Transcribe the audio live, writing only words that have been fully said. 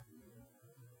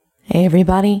Hey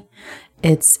everybody,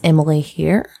 it's Emily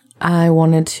here. I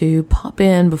wanted to pop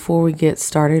in before we get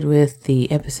started with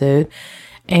the episode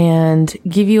and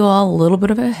give you all a little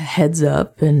bit of a heads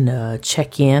up and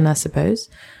check in, I suppose.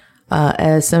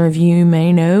 As some of you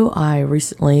may know, I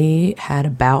recently had a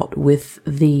bout with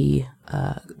the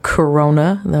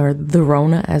corona, or the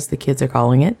Rona as the kids are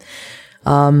calling it.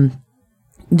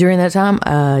 During that time,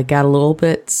 I got a little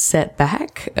bit set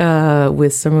back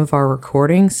with some of our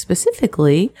recordings,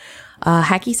 specifically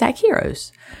Hacky Sack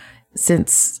Heroes.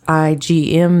 Since I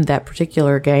GM'd that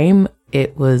particular game,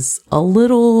 it was a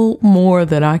little more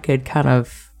than I could kind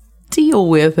of deal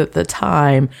with at the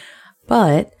time.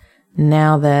 But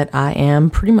now that I am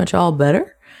pretty much all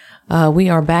better, we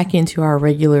are back into our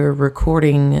regular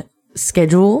recording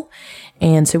schedule.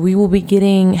 And so we will be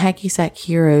getting Hacky Sack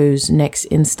Heroes next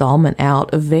installment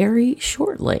out very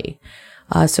shortly.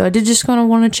 So I did just kind of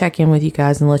want to check in with you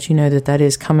guys and let you know that that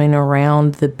is coming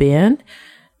around the bend.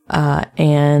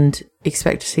 And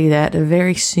expect to see that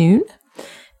very soon.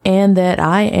 And that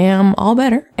I am all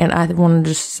better. And I want to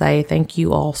just say thank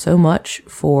you all so much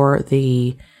for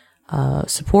the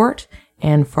support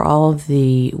and for all of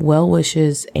the well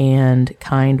wishes and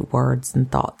kind words and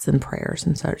thoughts and prayers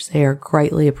and such. They are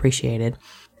greatly appreciated,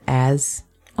 as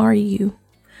are you.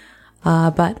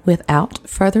 But without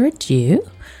further ado,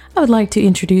 I would like to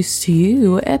introduce to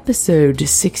you episode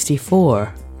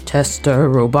 64, Tester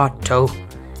Roboto.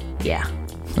 Yeah.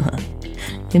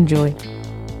 Enjoy.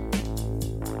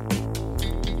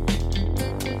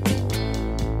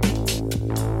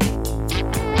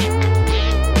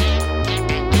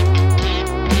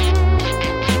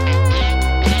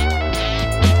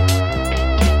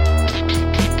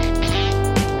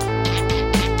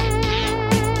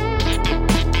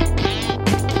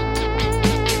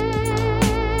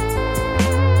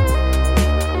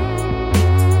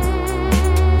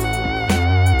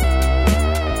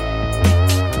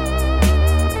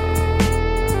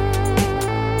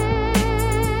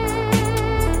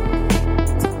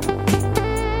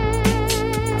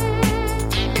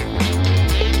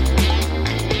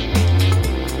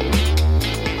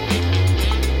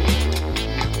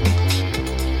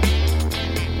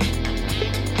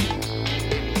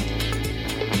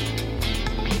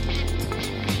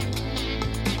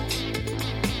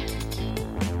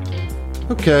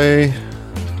 Okay,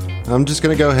 I'm just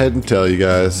gonna go ahead and tell you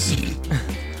guys.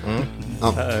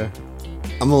 I'm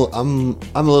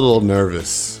a little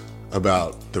nervous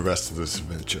about the rest of this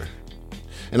adventure,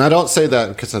 and I don't say that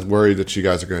because I'm worried that you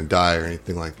guys are going to die or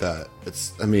anything like that.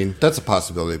 That's a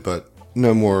possibility, but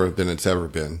no more than it's ever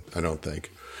been. I don't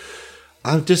think.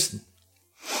 I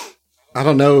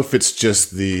don't know if it's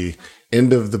just the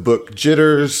end of the book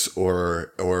jitters,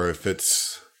 or if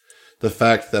it's the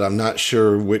fact that I'm not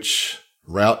sure which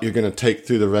route you're going to take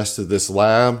through the rest of this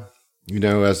lab. You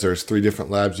know, as there's 3 different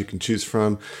labs you can choose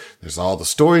from. There's all the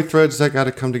story threads that got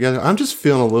to come together. I'm just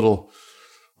feeling a little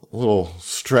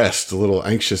stressed, a little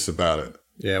anxious about it.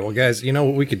 Yeah, well, guys, you know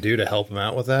what we could do to help them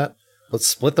out with that? Let's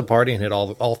split the party and hit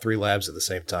all 3 labs at the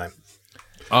same time.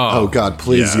 Oh God,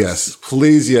 please, yes.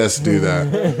 Please, yes, do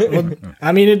that. Well,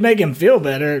 I mean, it'd make him feel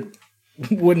better.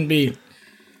 Wouldn't be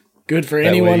good for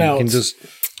anyone else. You can just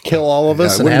kill all of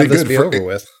us and have this be over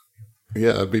with.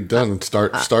 Yeah, it'd be done.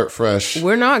 Start fresh.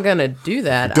 We're not going to do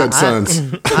that. Dead sons.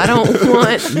 I don't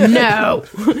want... No.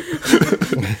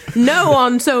 No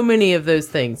on so many of those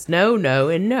things. No,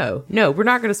 and no. No, we're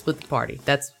not going to split the party.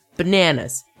 That's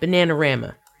bananas.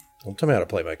 Bananarama. Don't tell me how to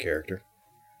play my character.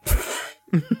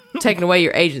 Taking away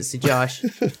your agency, Josh.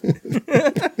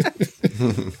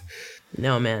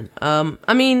 No, man.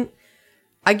 I mean...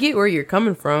 I get where you're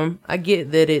coming from. I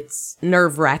get that it's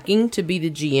nerve-wracking to be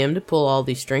the GM to pull all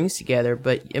these strings together,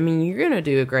 but I mean, you're gonna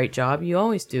do a great job. You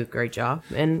always do a great job,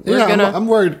 and I'm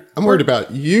worried about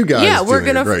you guys. Yeah, we're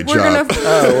gonna fuck you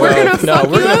over.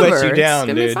 Let you down,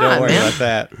 dude. Don't worry about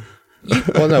that.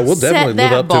 Well, no, we'll definitely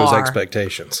live up to his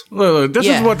expectations. Look, this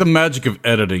is what the magic of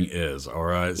editing is. All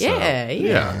right. So,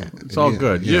 yeah. It's all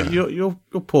good. Yeah. You'll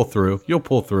pull through. You'll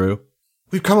pull through.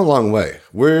 We've come a long way.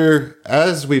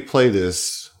 As we play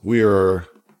this, we are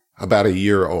about a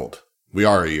year old. We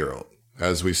are a year old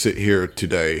as we sit here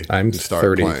today. I'm and start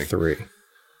 33. Playing.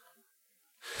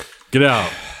 Get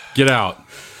out.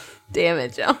 Damn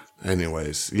it, Joe.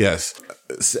 Anyways, yes.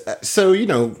 So, you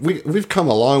know, we've come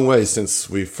a long way since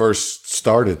we first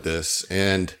started this,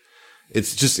 and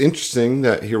it's just interesting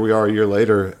that here we are a year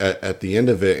later at the end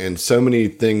of it, and so many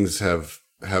things have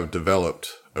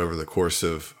developed over the course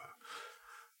of,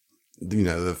 you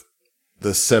know,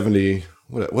 the 70,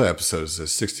 what episode is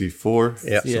this? 64?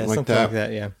 Yeah, something like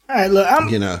that. Yeah. All right, look, I'm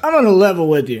going to level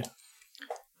with you.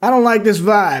 I don't like this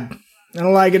vibe. I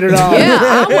don't like it at all. Yeah,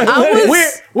 I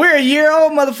was. We're a year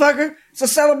old, motherfucker. It's a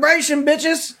celebration,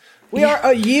 bitches. We are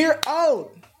a year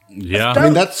old. Yeah. I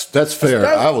mean, that's fair.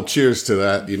 I will cheers to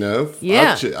that, you know?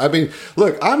 Yeah. I mean,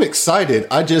 look, I'm excited.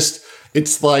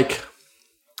 It's like,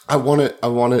 I want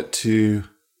it to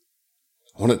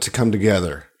come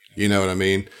together. You know what I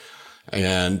mean?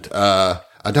 And,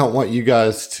 I don't want you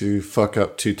guys to fuck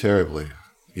up too terribly,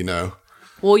 you know?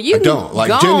 Well, you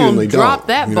genuinely drop don't,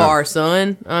 that bar,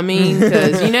 son. I mean,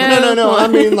 because, you know. No. I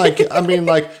mean, like,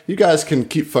 you guys can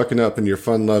keep fucking up in your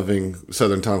fun-loving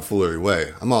Southern tomfoolery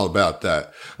way. I'm all about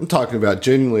that. I'm talking about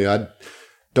genuinely, I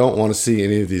don't want to see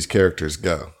any of these characters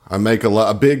go. I make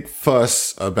a big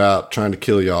fuss about trying to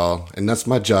kill y'all, and that's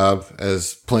my job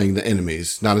as playing the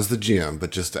enemies, not as the GM,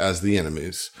 but just as the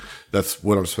enemies. That's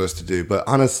what I'm supposed to do. But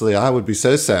honestly, I would be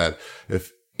so sad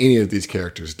if any of these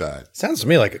characters died. Sounds to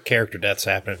me like a character death's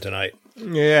happening tonight.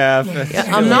 Yeah.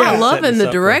 I'm not loving the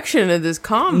direction of this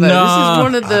combo. This is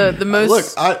one of the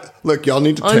most. Look, y'all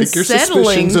need to take your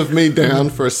suspicions of me down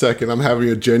for a second. I'm having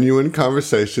a genuine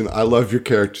conversation. I love your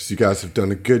characters. You guys have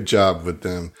done a good job with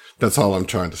them. That's all I'm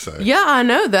trying to say. Yeah, I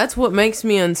know. That's what makes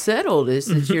me unsettled is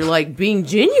that you're like being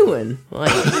genuine.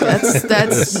 Like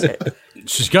that's.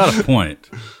 She's got a point.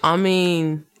 I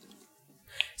mean.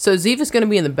 So Ziva's going to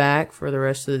be in the back for the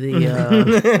rest of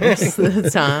the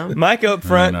time. Mike up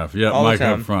front. Fair enough. Yeah, Mike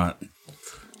up front.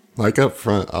 Mike up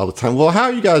front all the time. Well, how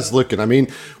are you guys looking? I mean,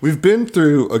 we've been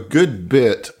through a good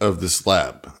bit of this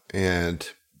lab. And,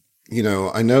 you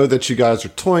know, I know that you guys are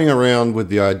toying around with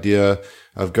the idea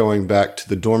of going back to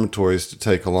the dormitories to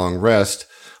take a long rest.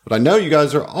 But I know you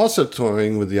guys are also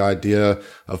toying with the idea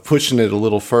of pushing it a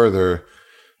little further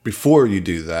before you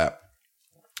do that.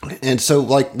 And so,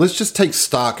 like, let's just take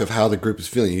stock of how the group is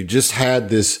feeling. You just had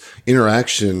this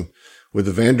interaction with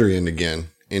the Vandrian again,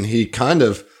 and he kind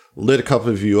of lit a couple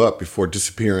of you up before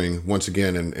disappearing once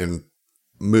again and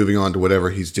moving on to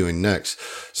whatever he's doing next.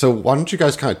 So why don't you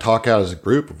guys kind of talk out as a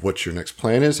group of what your next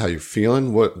plan is, how you're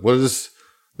feeling, what is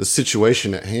the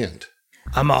situation at hand?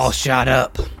 I'm all shot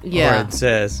up. Yeah. It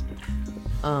says.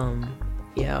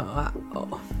 Yeah.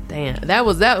 Damn.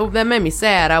 That made me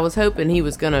sad. I was hoping he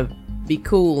was gonna be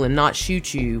cool and not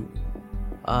shoot you,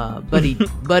 but he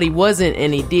wasn't,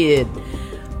 and he did.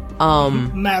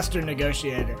 Master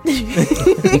negotiator. Look,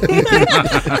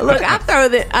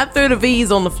 I threw the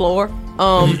V's on the floor.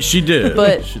 She did,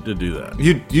 but she did do that.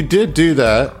 You did do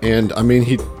that, and I mean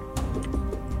he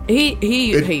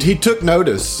took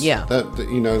notice. Yeah,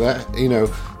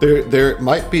 there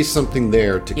might be something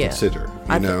there to consider.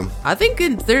 I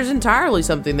think there's entirely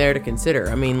something there to consider.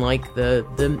 I mean, like the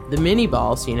mini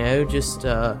boss, just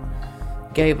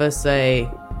gave us a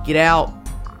get out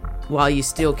while you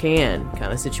still can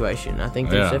kind of situation. I think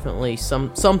there's definitely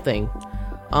something.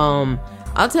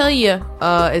 I'll tell you,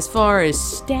 as far as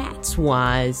stats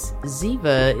wise,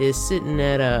 Ziva is sitting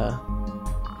at a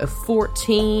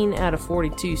 14 out of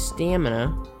 42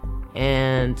 stamina.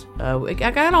 And I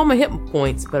got all my hit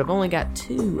points, but I've only got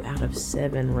 2 out of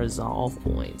 7 resolve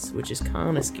points, which is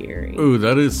kind of scary. Ooh,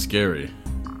 that is scary.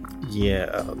 Yeah,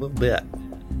 a little bit.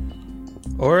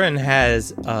 Oren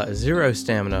has 0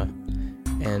 stamina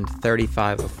and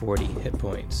 35 of 40 hit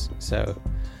points, so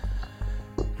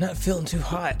not feeling too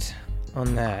hot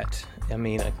on that. I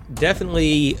mean,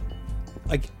 definitely,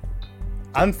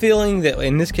 I'm feeling that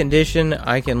in this condition,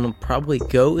 I can probably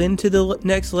go into the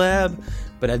next lab,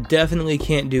 but I definitely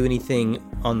can't do anything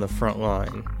on the front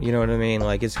line. You know what I mean?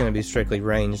 Like, it's going to be strictly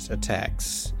ranged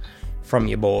attacks from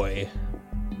your boy.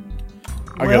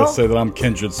 I gotta say that I'm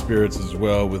kindred spirits as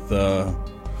well with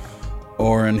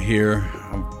Oren here.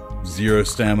 I'm 0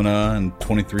 stamina and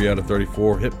 23 out of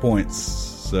 34 hit points.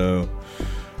 So,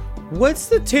 what's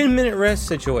the 10-minute rest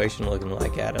situation looking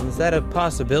like, Adam? Is that a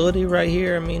possibility right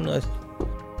here? I mean, what's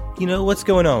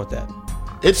going on with that?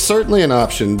 It's certainly an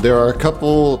option. There are a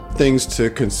couple things to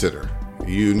consider.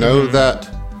 You know that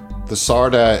the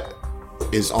Sardat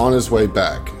is on his way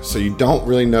back, so you don't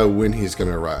really know when he's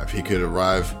going to arrive. He could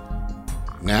arrive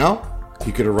now,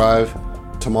 he could arrive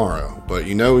tomorrow, but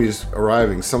he's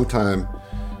arriving sometime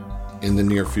in the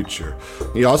near future.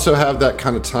 You also have that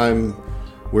kind of time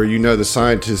where the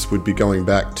scientists would be going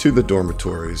back to the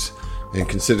dormitories, and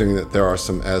considering that there are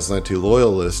some Aslanti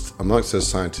loyalists amongst those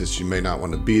scientists, you may not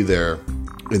want to be there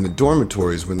in the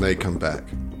dormitories when they come back.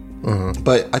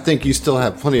 But I think you still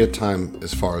have plenty of time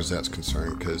as far as that's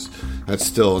concerned, because that's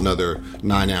still another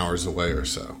 9 hours away or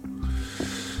so.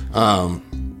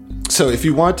 So if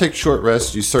you want to take short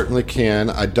rest, you certainly can.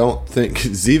 I don't think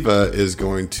Ziva is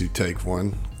going to take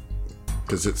one,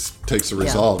 because it takes a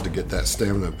resolve to get that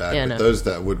stamina back. But those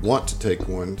that would want to take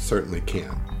one certainly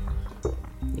can.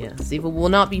 Yeah, Ziva will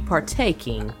not be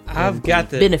partaking. I've got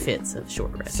the benefits of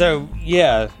short rest. So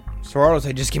yeah, Swarl will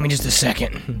say, "Just give me just a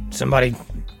second. Somebody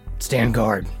stand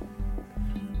guard."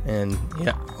 And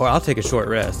yeah, or I'll take a short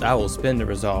rest. I will spend the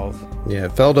resolve. Yeah,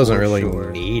 Fell doesn't really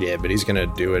sure. need it, but he's gonna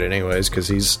do it anyways because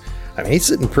he's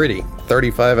sitting pretty.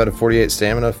 35 out of 48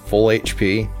 stamina, full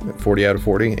HP, 40 out of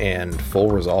 40, and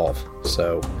full resolve.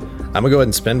 So I'm gonna go ahead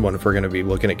and spend one if we're gonna be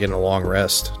looking at getting a long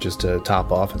rest, just to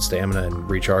top off at stamina and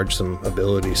recharge some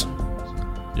abilities.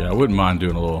 Yeah, I wouldn't mind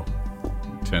doing a little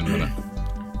 10-minute.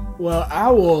 Well, I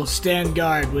will stand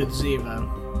guard with Ziva.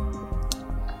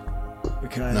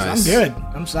 Because Nice. I'm good.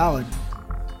 I'm solid.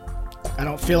 I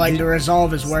don't feel like the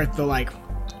resolve is worth the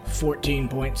 14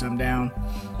 points I'm down.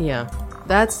 Yeah,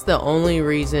 that's the only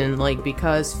reason,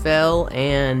 because Fel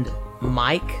and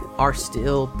Mike are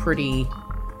still pretty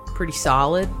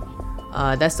solid.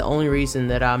 That's the only reason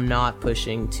that I'm not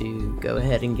pushing to go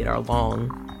ahead and get our long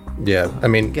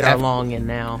in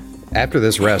now. After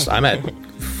this rest, I'm at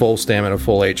full stamina,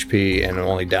 full HP, and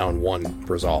only down 1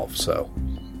 resolve. So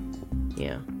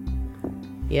Yeah.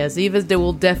 Yeah, Ziva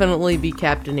will definitely be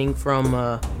captaining from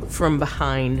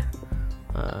behind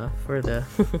for the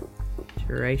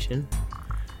duration.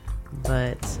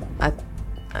 But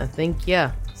I think,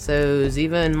 yeah. So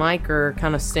Ziva and Mike are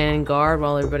kind of standing guard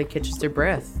while everybody catches their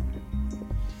breath.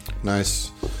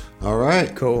 Nice. All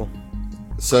right. Cool.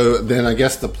 So then I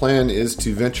guess the plan is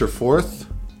to venture forth.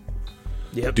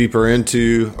 Yep. Deeper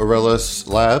into Aurelis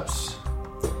Labs.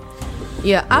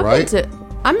 Yeah, I Right.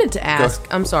 meant to ask.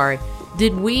 I'm sorry.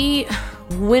 Did we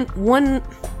when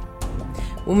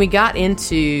we got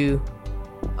into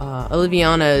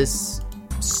Oliviana's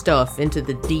stuff, into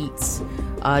the deets,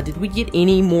 did we get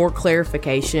any more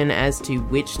clarification as to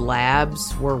which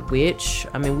labs were which?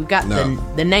 I mean, we've got No.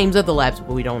 the names of the labs,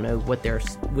 but we don't know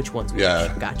which ones. Yeah.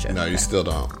 Which. Gotcha. No, you still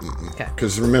don't. Okay.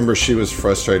 Because remember, she was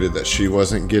frustrated that she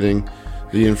wasn't getting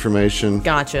the information.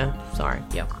 Gotcha. Sorry.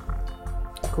 Yep.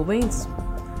 Cool beans.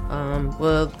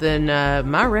 Well, then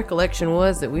my recollection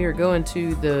was that we were going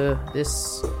to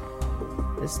this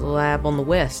lab on the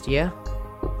west. Yeah.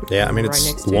 yeah, I mean Right it's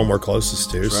next the to one it. we're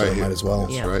closest to, It's so right here. might as well.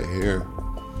 It's Yeah. right here.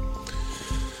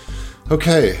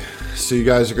 Okay, so you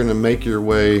guys are going to make your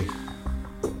way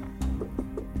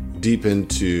deep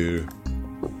into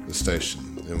the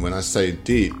station. And when I say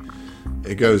deep,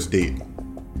 it goes deep.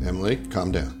 Emily,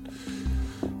 calm down.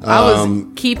 I was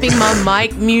keeping my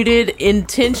mic muted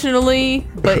intentionally,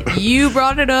 but you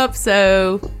brought it up,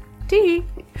 so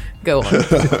go on.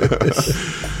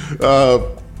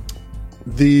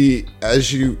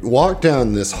 As you walk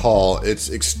down this hall, it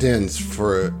extends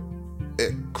for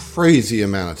a crazy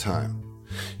amount of time.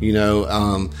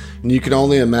 And you can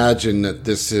only imagine that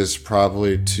this is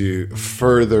probably to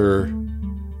further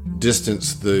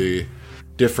distance the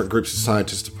different groups of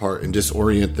scientists apart and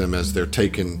disorient them as they're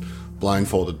taken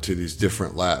blindfolded to these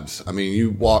different labs. I mean,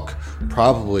 you walk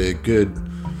probably a good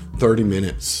 30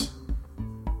 minutes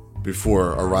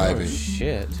before arriving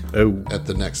Shit. at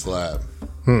the next lab.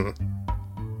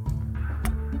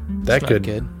 That not could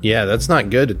good. Yeah, that's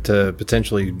not good to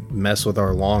potentially mess with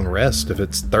our long rest if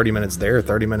it's 30 minutes there,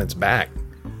 30 minutes back.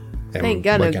 And Ain't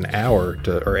got no- an hour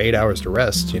or 8 hours to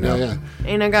rest, Yeah.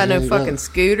 Ain't I got no you fucking go.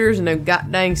 scooters, no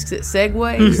goddamn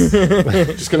segways.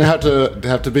 Just gonna have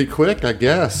to be quick, I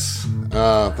guess.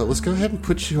 But let's go ahead and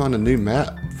put you on a new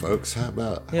map, folks. How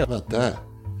about that?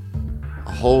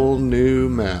 A whole new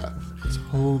map. It's a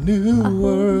whole new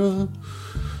world.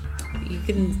 You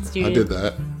can. I did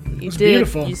that. You did.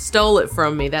 beautiful. You stole it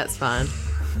from me. That's fine.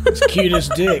 It's cute as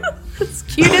dick. It's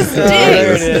cute as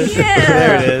There it is. Yeah.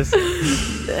 There it is.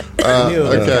 I knew it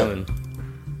was okay. coming.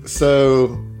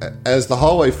 So, as the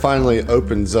hallway finally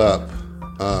opens up,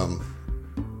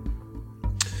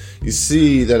 you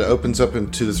see that it opens up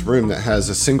into this room that has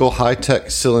a single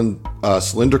high-tech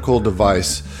cylindrical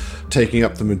device taking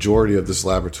up the majority of this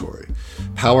laboratory,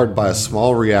 powered by a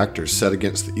small reactor set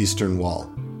against the eastern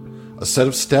wall. A set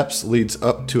of steps leads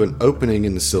up to an opening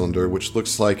in the cylinder, which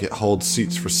looks like it holds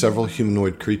seats for several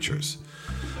humanoid creatures.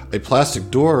 A plastic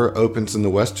door opens in the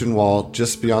western wall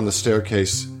just beyond a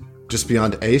staircase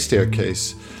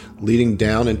leading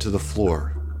down into the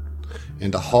floor.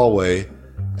 And a hallway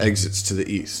exits to the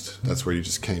east. That's where you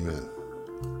just came in.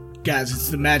 Guys, it's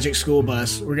the magic school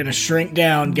bus. We're gonna shrink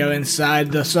down, go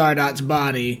inside the Sardot's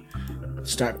body,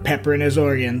 start peppering his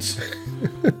organs.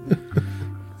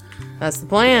 That's the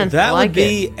plan. That I like would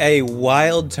be a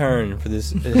wild turn for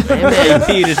this for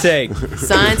you to take. it.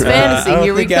 Science fantasy. I don't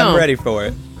Here we think I'm come. ready for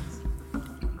it.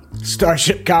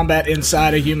 Starship combat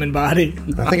inside a human body.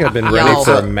 I think I've been ready Y'all.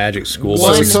 for a magic school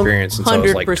bus experience since I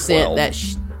was like 100%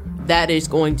 12. that is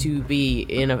going to be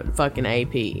in a fucking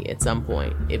AP at some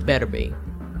point. It better be.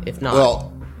 If not,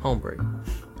 Well, homebrew.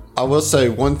 I will say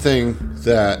one thing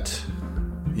that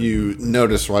you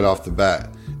notice right off the bat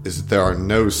is that there are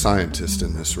no scientists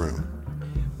in this room.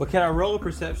 Well, can I roll a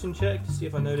perception check to see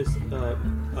if I notice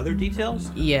other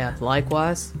details? Yeah,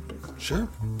 likewise. Sure.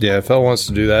 Yeah, if Phil wants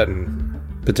to do that and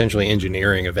potentially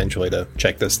engineering eventually to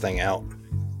check this thing out.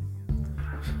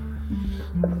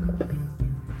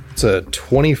 It's a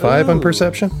 25 on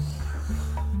perception.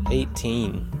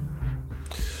 18.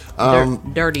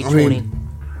 Dirty I 20. mean,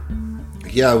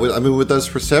 yeah, with those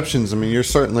perceptions, you're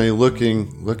certainly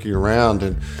looking around,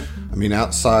 and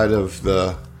outside of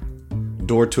the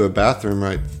door to a bathroom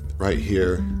right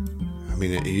here,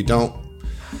 you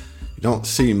don't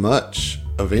see much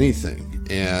of anything,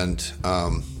 and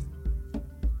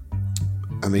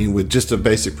with just a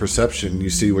basic perception, you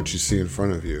see what you see in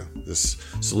front of you. This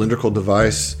cylindrical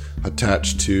device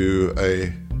attached to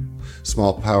a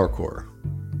small power core.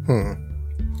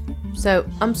 So,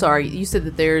 I'm sorry, you said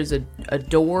that there's a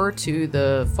door to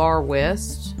the far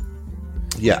west?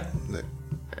 Yeah.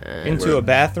 Into a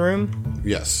bathroom?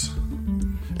 Yes.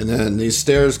 And then these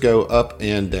stairs go up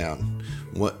and down.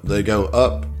 They go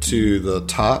up to the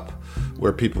top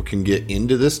where people can get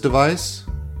into this device.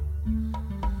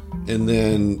 And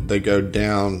then they go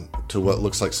down to what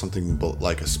looks like something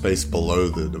like a space below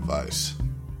the device.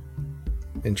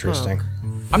 Interesting.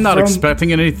 I'm not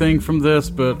expecting anything from this,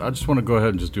 but I just want to go ahead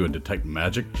and just do a detect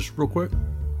magic just real quick.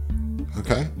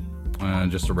 Okay.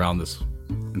 Just around this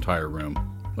entire room.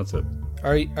 That's it.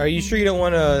 Are you sure you don't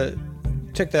want to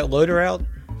check that loader out?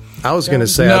 I was going to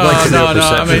say, I'd like to do a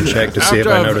perception check to see if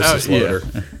I notice this loader.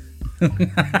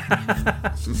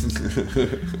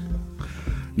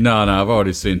 No, I've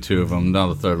already seen two of them. Now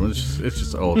the third one, it's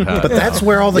just old hat. But that's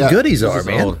where all the goodies are, It's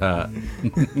man. old hat.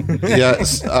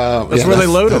 Yes. That's where they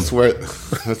load them.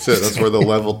 That's it. That's where the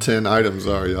level 10 items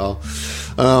are, y'all.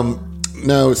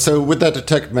 No, so with that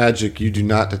detect magic, you do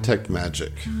not detect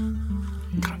magic.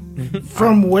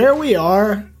 From where we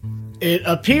are, it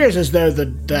appears as though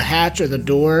the hatch or the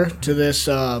door to this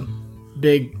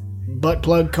big butt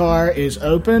plug car is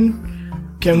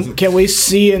open. Can we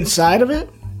see inside of it?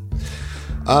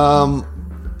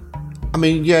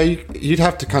 You'd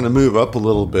have to kind of move up a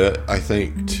little bit, I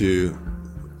think, to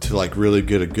like really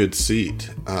get a good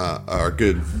seat, or a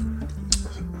good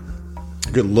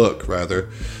look rather.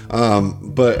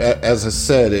 But as I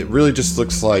said, it really just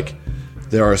looks like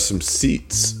there are some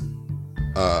seats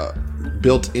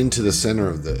built into the center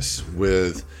of this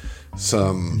with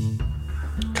some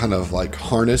kind of like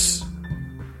harness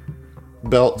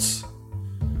belts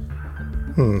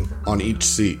on each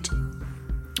seat.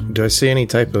 Do I see any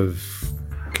type of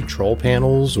control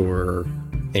panels or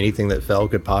anything that Fel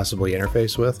could possibly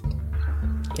interface with?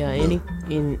 Yeah,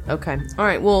 okay.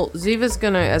 Alright, well, Ziva's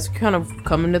gonna, as we kind of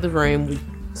come into the room, we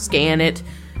scan it,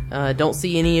 don't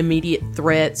see any immediate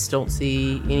threats, don't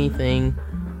see anything,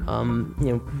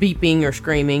 beeping or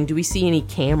screaming. Do we see any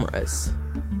cameras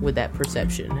with that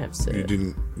perception?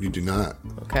 You do not.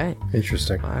 Okay.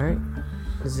 Interesting. Alright.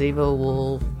 Ziva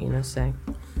will, say,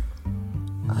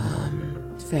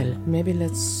 Fel, maybe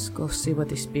let's go see what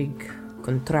this big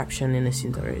contraption in the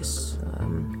center is.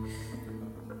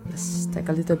 Let's take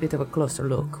a little bit of a closer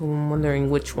look. I'm wondering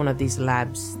which one of these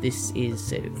labs this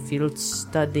is. A field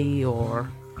study or...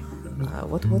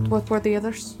 what were the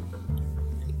others?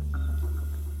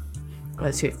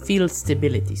 Let's see. Field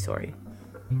stability, sorry.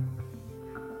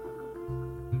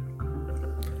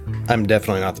 I'm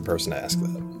definitely not the person to ask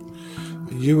that.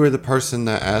 You were the person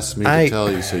that asked me to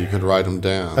tell you so you could write them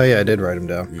down. Oh, yeah, I did write them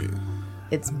down.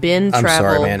 It's been I'm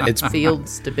travel, sorry, man. It's field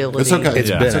stability. It's okay. It's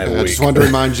been It's okay. a I just week. wanted to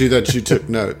remind you that you took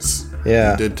notes.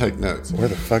 Yeah. You did take notes. Where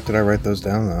the fuck did I write those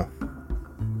down,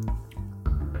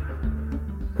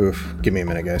 though? Oof. Give me a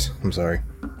minute, guys. I'm sorry.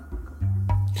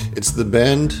 It's the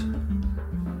Bend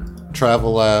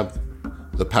Travel Lab,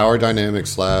 the Power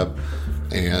Dynamics Lab,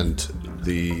 and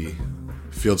the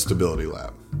Field Stability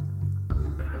Lab.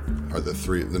 Are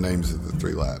the names of the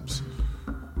three labs.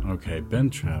 Okay,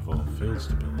 bend travel, field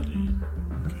stability.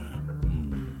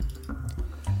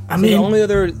 The only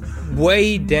other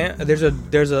way down, there's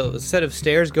a set of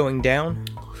stairs going down.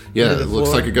 Yeah, Into it the looks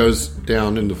floor? like it goes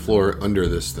down in the floor under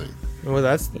this thing. Well,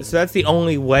 that's the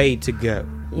only way to go.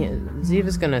 Yeah,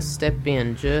 Ziva's gonna step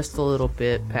in just a little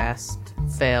bit past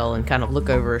Fel and kind of look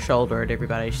over her shoulder at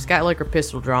everybody. She's got like her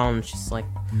pistol drawn. She's like,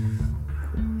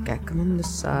 "Okay, come on,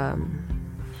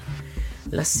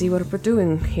 let's see what we're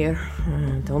doing here.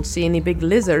 Don't see any big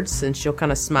lizards." And she'll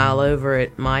kind of smile over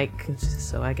at Mike.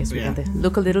 So I guess we got to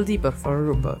look a little deeper for a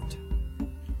robot.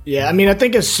 Yeah, I mean, I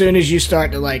think as soon as you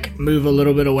start to like move a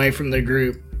little bit away from the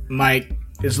group, Mike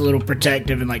is a little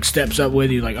protective and like steps up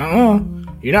with you, like,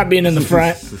 you're not being in the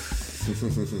front.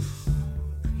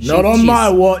 Not on my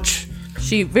watch.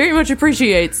 She very much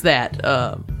appreciates that.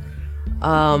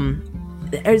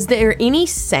 Is there any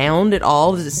sound at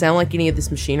all? Does it sound like any of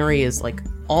this machinery is like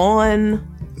on?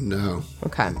 No.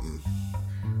 Okay.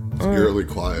 It's eerily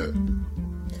quiet.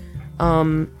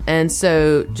 And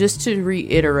so just to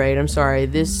reiterate, I'm sorry,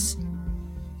 this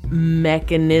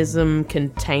mechanism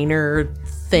container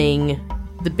thing,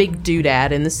 the big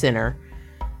doodad in the center,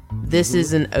 this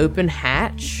is an open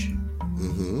hatch.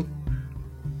 Mm-hmm.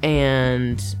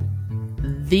 And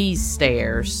these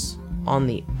stairs on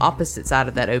the opposite side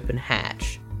of that open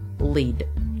hatch lead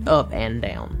up and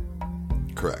down.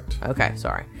 Correct. Okay,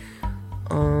 sorry.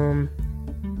 Well,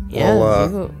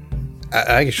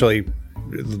 I actually,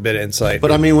 a bit of insight.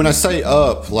 But I mean, when I say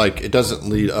up, like, it doesn't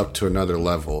lead up to another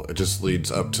level. It just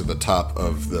leads up to the top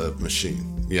of the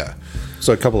machine. Yeah.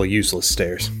 So a couple of useless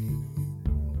stairs.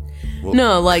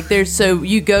 No, like there's, so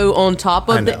you go on top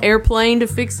of the airplane to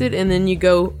fix it, and then you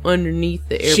go underneath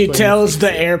the airplane. She tells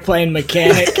the airplane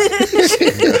mechanic.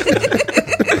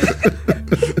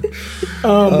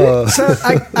 So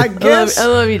I guess I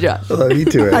love you, Josh. I love you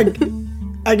too.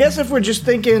 I guess if we're just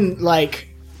thinking like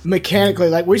mechanically,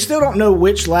 like we still don't know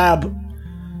which lab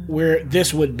where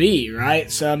this would be,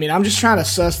 right? So I mean, I'm just trying to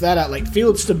suss that out. Like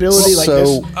field stability, like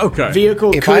this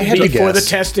vehicle If I could had be to for the guess-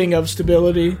 testing of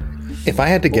stability. If I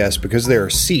had to guess, because there are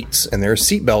seats and there are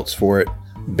seat belts for it,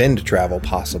 bend travel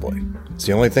possibly. It's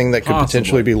the only thing that could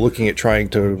potentially be looking at trying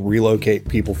to relocate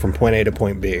people from point A to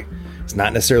point B. It's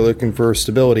not necessarily looking for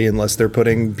stability unless they're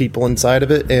putting people inside of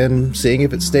it and seeing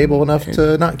if it's stable enough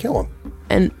to not kill them.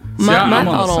 And my I'm on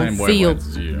thought the on same field, wavelength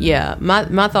as you. yeah, my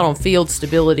thought on field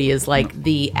stability is like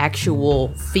the actual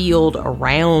field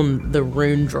around the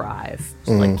rune drive,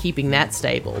 so like keeping that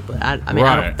stable. But I mean,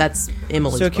 I Right. don't, that's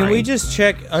Emily's. So can we brain. just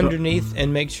check underneath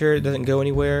and make sure it doesn't go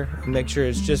anywhere? And make sure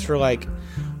it's just for like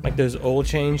those oil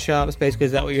change shops. Basically,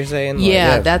 is that what you're saying? Like,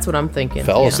 Yeah, that's what I'm thinking.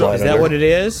 Fell yeah. asleep. Is that what it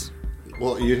is?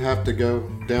 Well, you'd have to go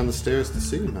down the stairs to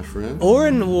see, my friend.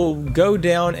 Oren will go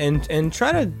down and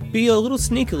try to be a little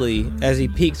sneakily as he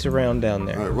peeks around down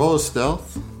there. All right, roll a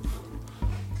stealth.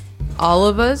 All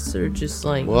of us, or just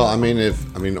like Well, I mean,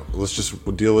 let's just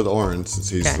deal with Oren since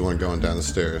he's Okay. the one going down the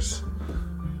stairs.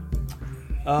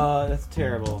 That's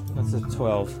terrible. That's a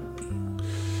 12.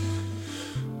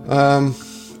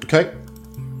 Okay.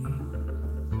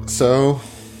 So,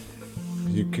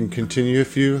 you can continue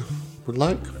if you would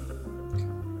like.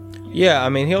 Yeah, I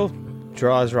mean, he'll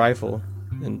draw his rifle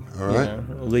and All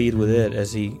right. lead with it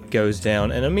as he goes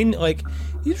down. And I mean, like,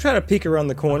 you try to peek around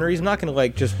the corner. He's not going to,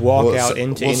 like, just walk out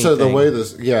into anything. So the way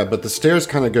but the stairs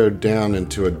kind of go down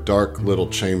into a dark little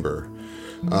chamber.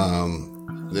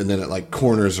 And then it, like,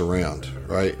 corners around,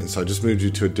 right? And so I just moved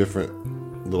you to a different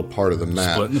little part of the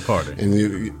map. Splitting the party. And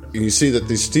you see that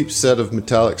these steep set of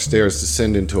metallic stairs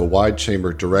descend into a wide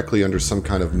chamber directly under some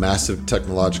kind of massive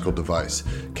technological device.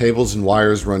 Cables and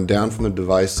wires run down from the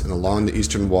device and along the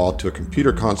eastern wall to a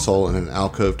computer console and an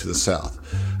alcove to the south.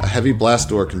 A heavy blast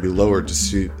door can be lowered to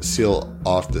seal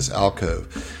off this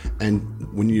alcove. And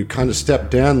when you kind of step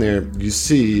down there, you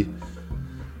see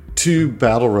two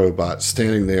battle robots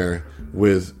standing there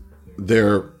with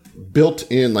their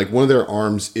built-in, like one of their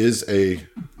arms is a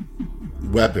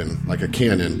weapon, like a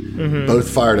cannon, both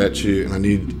fired at you, and I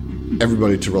need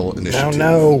everybody to roll initiative. Oh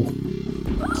no,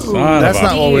 that's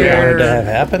not what we wanted to have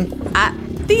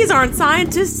happen. these aren't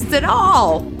scientists at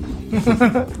all.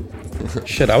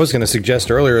 Shit, I was going to suggest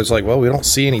earlier, it's like, well, we don't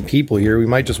see any people here. We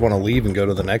might just want to leave and go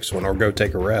to the next one or go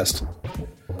take a rest.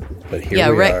 But here we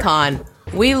are. retcon.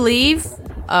 We leave.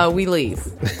 We leave.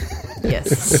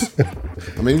 Yes.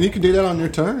 I mean, you can do that on your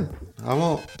turn. I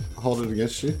won't hold it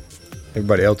against you.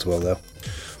 Everybody else will, though.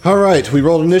 All right, we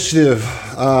rolled initiative.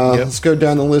 Let's go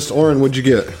down the list. Oren, what'd you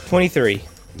get? 23.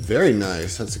 Very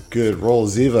nice. That's a good roll.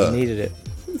 Ziva. Needed it.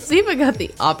 Ziva got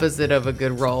the opposite of a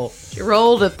good roll. She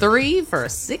rolled a 3 for a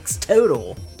 6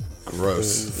 total.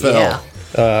 Gross. Fell.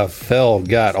 Yeah. Phil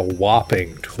got a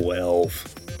whopping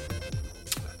 12.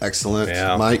 Excellent.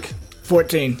 Yeah. Mike.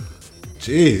 14.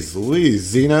 Jeez Louise.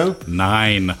 Zeno.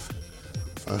 9.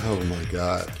 Oh my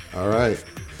God. All right.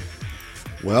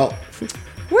 Well,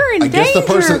 We're in I guess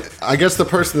danger. the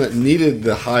person that needed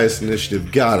the highest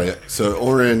initiative got it. So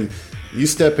Oren, you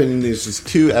step in and there's these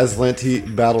two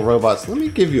Aslanti battle robots. Let me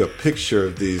give you a picture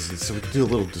of these so we can do a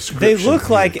little description.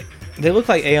 They look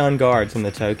like Aeon guards in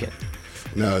the token.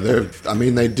 No, they're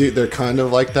kind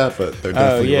of like that, but they're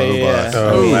definitely yeah, robots. yeah.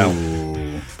 Oh,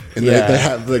 wow. And they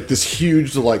have like this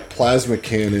huge like plasma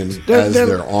cannon as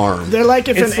their arm. They're like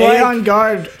if an Aeon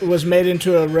Guard was made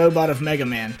into a robot of Mega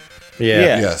Man.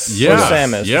 Yeah. Yes. Or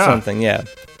Samus or something,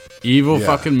 Evil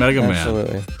fucking Mega Man.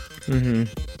 Absolutely.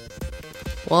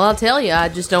 Well, I'll tell you, I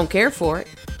just don't care for it.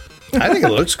 I think it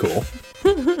looks cool.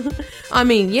 I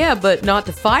mean, yeah, but not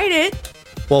to fight it.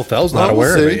 Well, Fell's not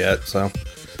aware of it yet, so.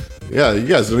 Yeah, you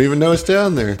guys don't even know it's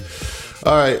down there.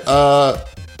 All right,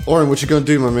 Oren, what you gonna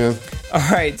do, my man? All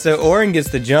right, so Orin gets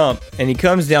the jump, and he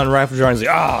comes down rifle drawn. He's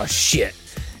like, "Oh shit!"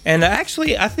 And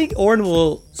actually, I think Orin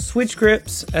will switch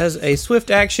grips as a swift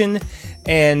action,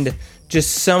 and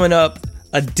just summon up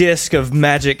a disc of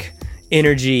magic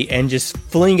energy and just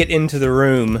fling it into the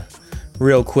room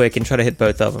real quick and try to hit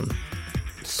both of them.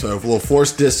 So a little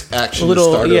force disc action. A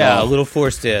little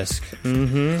force disc.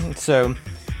 So,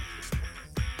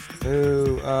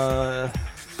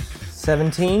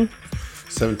 17.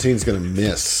 17's gonna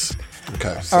miss.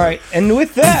 Okay. So. All right, and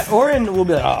with that, Orin will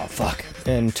be like, "Oh fuck,"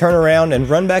 and turn around and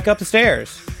run back up the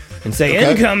stairs and say,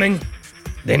 "Incoming."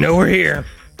 They know we're here.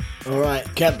 All right,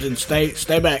 Captain,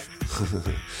 stay back.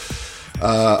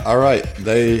 All right,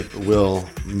 they will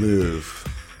move.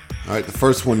 All right, the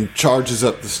first one charges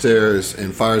up the stairs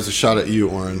and fires a shot at you,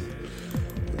 Orin,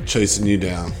 chasing you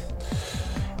down.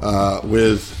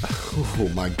 With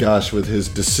his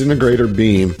disintegrator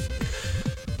beam.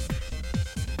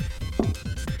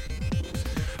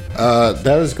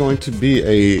 That is going to be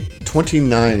a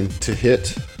 29 to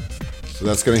hit. So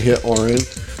that's going to hit Orin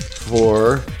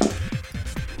for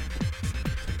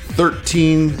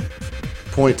 13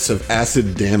 points of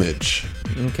acid damage.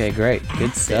 Okay, great.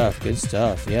 Good stuff,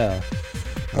 yeah.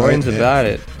 Orin's about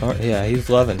it. Yeah, he's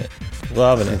loving it.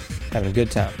 Having a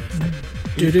good time.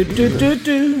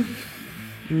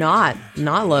 Not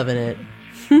loving it.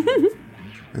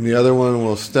 And the other one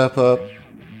will step up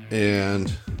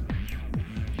and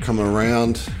come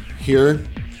around here.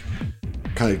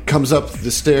 Kind of comes up the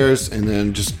stairs and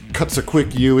then just cuts a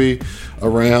quick Yui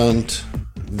around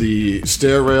the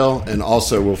stair rail and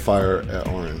also will fire at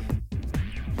Orin.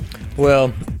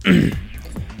 Well,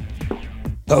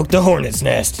 poke the hornet's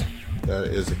nest. That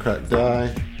is a cracked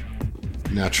die.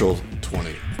 Natural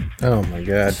 20. Oh my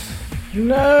god.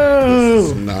 No.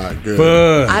 This is not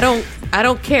good. I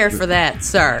don't care for that,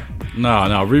 sir.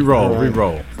 No,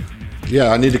 re-roll. Yeah,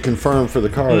 I need to confirm for the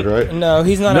card, right? No,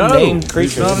 he's not a named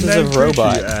creature. This is a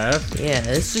robot. Yeah,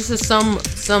 it's just some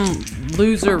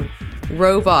loser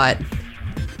robot.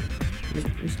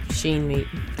 Machine meat.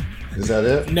 Is that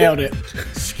it? Nailed it.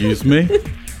 Excuse me?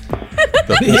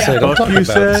 Don't talk about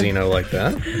Xeno like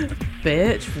that.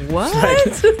 Bitch, what?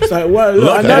 It's like, well,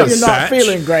 look, I know you're not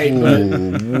feeling great, but...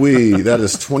 Ooh-wee, that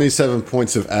is 27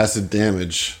 points of acid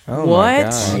damage. Oh what?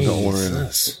 My God. Onto Orin.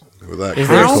 With that Is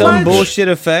there some bullshit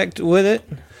effect with it?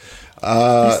 Is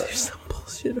there some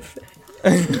bullshit effect?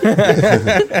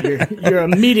 You're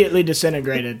immediately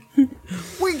disintegrated.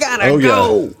 We gotta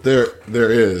go. Yeah,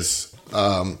 there is.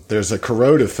 There's a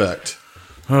corrode effect.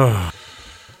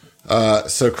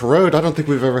 So corrode, I don't think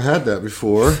we've ever had that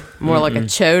before. More like a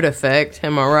chode effect,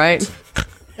 am I right?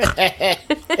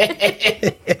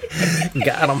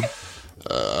 Got him.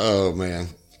 Oh man.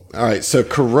 All right, so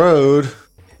corrode.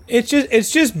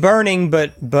 It's just burning,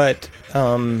 but Yeah,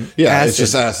 acid. it's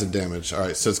just acid damage. All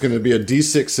right, so it's going to be a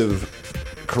d6 of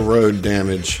corrode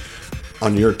damage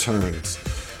on your turns.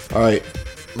 All right,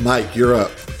 Mike, you're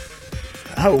up.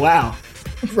 Oh, wow.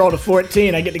 Rolled a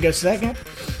 14. I get to go second.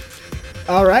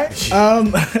 All right.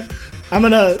 I'm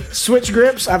going to switch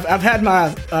grips. I've had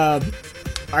my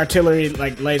artillery,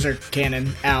 like laser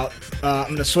cannon out. I'm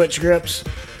going to switch grips.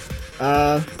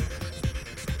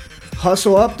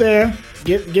 Hustle up there.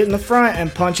 Get in the front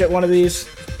and punch at one of these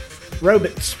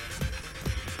robots.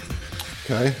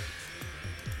 Okay.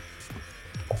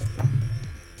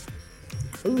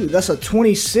 Ooh, that's a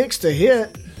 26 to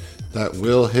hit. That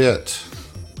will hit.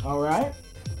 All right.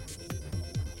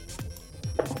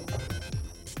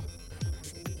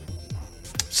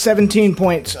 $17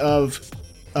 points of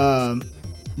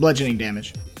bludgeoning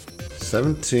damage.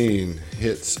 17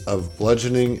 hits of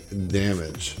bludgeoning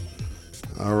damage.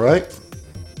 All right.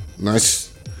 Nice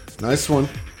one.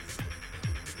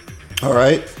 All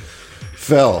right.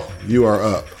 Fell, you are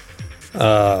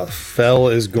up. Fell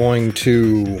is going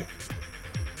to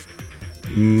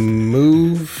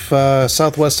move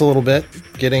southwest a little bit,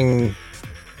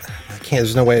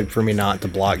 there's no way for me not to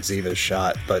block Ziva's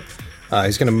shot, but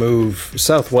he's going to move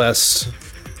southwest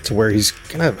to where he's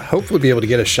going to hopefully be able to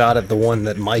get a shot at the one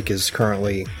that Mike is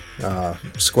currently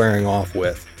squaring off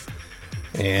with.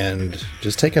 And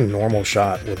just take a normal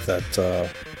shot with that.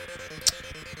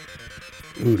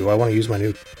 Do I want to use my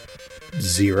new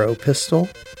Zero pistol?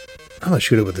 I'm going to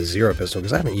shoot it with the zero pistol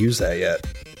because I haven't used that yet.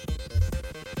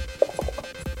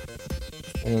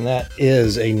 And that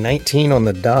is a 19 on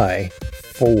the die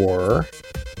for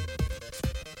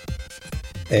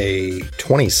a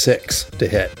 26 to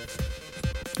hit.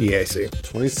 EAC.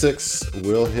 26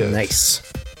 will hit. Nice.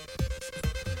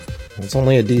 It's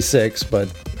only a D6, but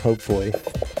hopefully.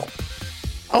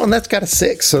 Oh, and that's got a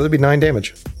 6, so that'd be 9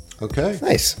 damage. Okay.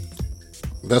 Nice.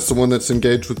 That's the one that's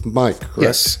engaged with Mike, correct?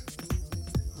 Yes.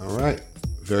 All right.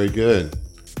 Very good.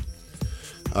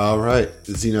 All right.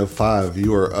 Xeno 5,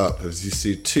 you are up as you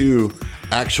see 2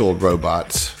 actual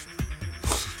robots,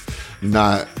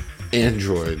 not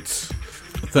androids,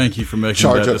 Thank you for making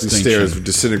charge that up the distinction. stairs with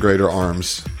disintegrator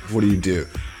arms. What do you do?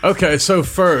 Okay, so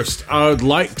first, I would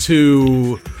like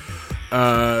to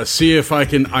see if I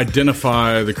can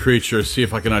identify the creature, see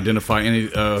if I can identify any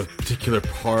particular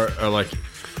part,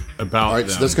 about All right, them.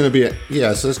 so that's going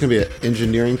to be an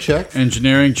engineering check.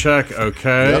 Engineering check,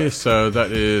 okay. Yep. So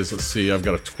that is, let's see, I've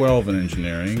got a 12 in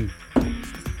engineering.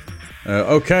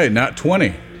 Okay, not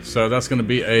 20. So that's going to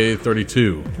be a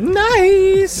 32.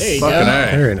 Nice. There you Fucking go.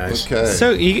 A. Very nice. Okay.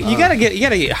 So you gotta get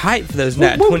hyped for those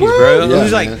nat 20s, bro. Yeah, it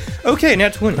was like, man. okay,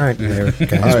 nat 20. All right, there,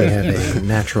 guys, we have a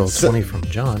natural 20 from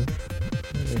John.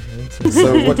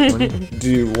 So what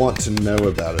do you want to know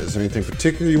about it? Is there anything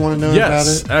particular you want to know about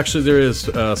Yes, it? actually, there is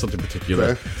something particular,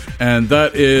 Okay. and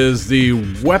that is the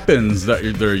weapons that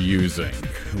they're using.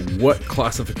 What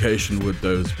classification would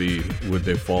those be? Would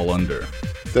they fall under?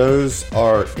 Those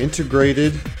are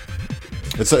integrated.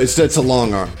 It's a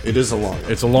long arm. It is a long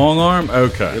arm. It's a long arm.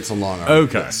 Okay, It's a long arm,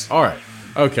 Okay, yes. all right.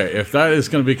 Okay, if that is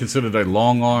going to be considered a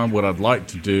long arm, what I'd like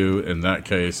to do in that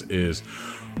case is,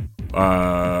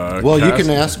 Well, you can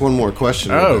ask one more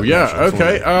question. Oh, about yeah, natural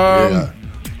okay, 20. Yeah.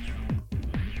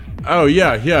 Oh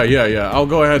yeah. I'll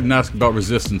go ahead and ask about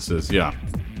resistances. Yeah.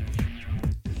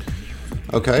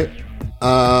 Okay.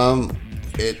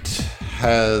 It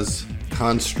has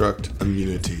construct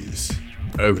immunities,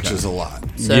 Okay. which is a lot.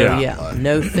 So Yeah. yeah,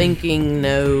 no thinking,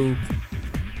 no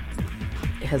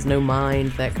has no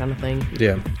mind, that kind of thing.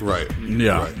 Yeah. Right.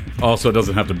 Yeah. Right. Also, it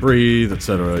doesn't have to breathe,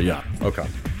 etc. Yeah. Okay.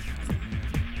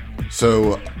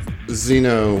 So,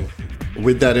 Xeno,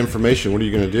 with that information, what are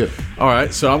you going to do? All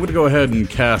right. So I'm going to go ahead and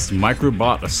cast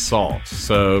Microbot Assault.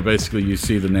 So basically, you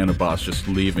see the nanobots just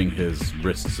leaving his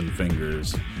wrists and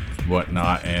fingers,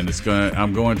 whatnot, and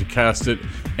I'm going to cast it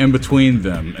in between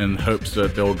them in hopes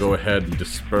that they'll go ahead and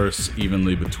disperse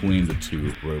evenly between the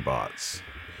 2 robots.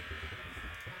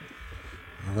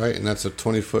 All right, and that's a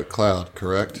 20-foot cloud,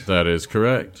 correct? That is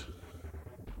correct.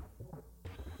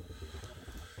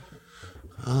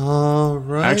 All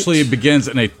right. Actually, it begins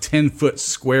in a 10-foot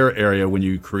square area when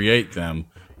you create them,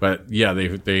 but yeah,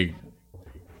 they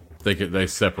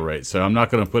separate. So I'm not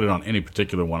going to put it on any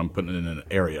particular one. I'm putting it in an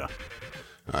area.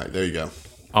 All right, there you go.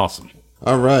 Awesome.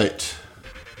 All right.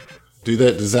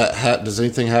 Does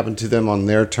anything happen to them on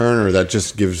their turn, or that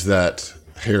just gives that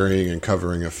harrying and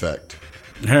covering effect?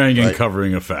 Herring and Right.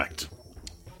 covering effect.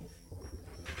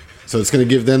 So it's going to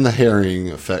give them the harrying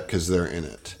effect because they're in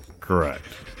it. Correct.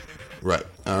 Right.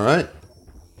 All right.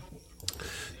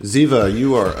 Ziva,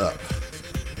 you are up.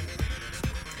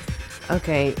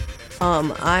 Okay,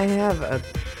 I have a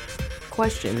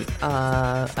question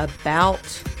about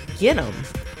Get 'em.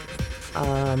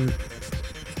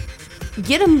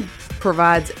 Get 'em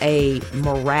provides a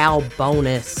morale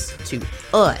bonus to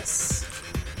us,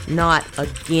 not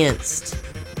against.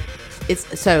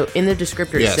 It's so in the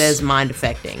descriptor Yes. it says mind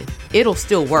affecting. It'll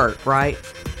still work, right?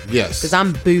 Yes. Because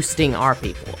I'm boosting our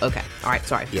people. Okay, all right,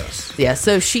 sorry. Yes. Yeah,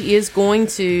 so she is going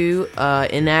to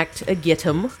enact a Get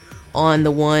 'em on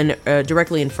the one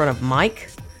directly in front of Mike,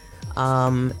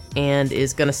 and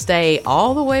is going to stay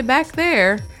all the way back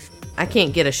there. I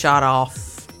can't get a shot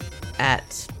off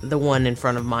at the one in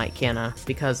front of Mike, can I?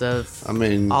 Because of I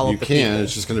mean, all you of the can. people.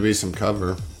 It's just going to be some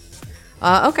cover.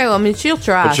 Okay, well, I mean, she'll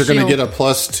try. But you're going to She'll- get a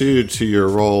 +2 to your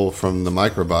roll from the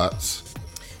microbots.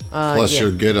 Plus yeah.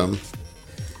 you'll get them.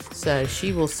 So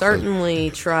she will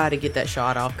certainly try to get that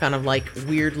shot off, kind of like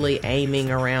weirdly aiming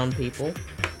around people.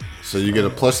 So you get a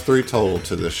 +3 total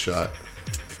to this shot.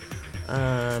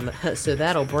 So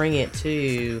that'll bring it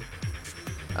to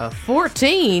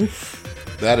 14.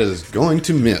 That is going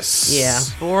to miss. Yeah,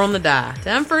 4 on the die.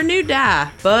 Time for a new die.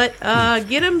 But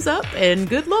get 'em's up and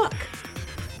good luck.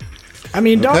 I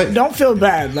mean, Okay. don't feel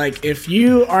bad. Like, if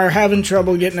you are having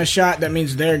trouble getting a shot, that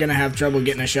means they're gonna have trouble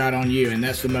getting a shot on you, and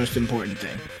that's the most important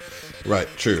thing. Right,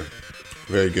 true.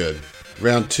 Very good.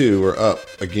 Round 2, we're up.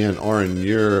 Again, Oren,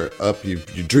 you're up. You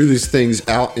drew these things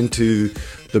out into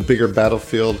the bigger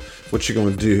battlefield. What you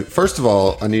going to do? First of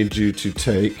all, I need you to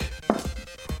take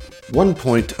 1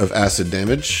 point of acid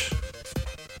damage.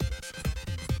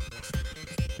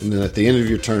 And then at the end of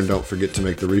your turn, don't forget to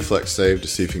make the reflex save to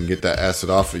see if you can get that acid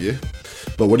off of you.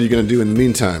 But what are you going to do in the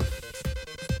meantime?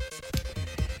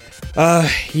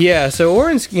 Yeah, so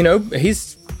Orin's,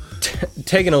 he's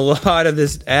taking a lot of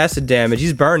this acid damage.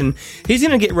 He's burning. He's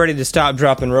going to get ready to stop,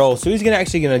 drop, and roll. So he's going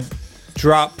to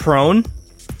drop prone.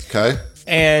 Okay.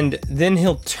 And then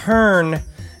he'll turn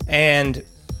and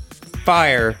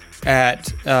fire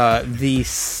at the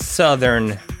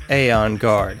southern Aeon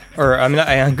Guard. Or, I mean, not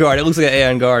Aeon Guard. It looks like an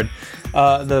Aeon Guard.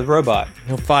 The robot.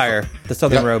 He'll fire the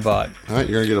southern robot. All right,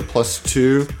 you're going to get a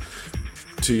 +2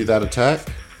 to that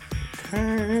attack.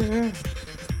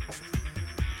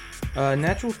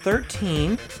 Natural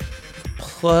 13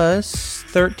 plus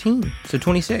 13. So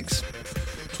 26.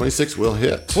 26 will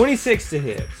hit. 26 to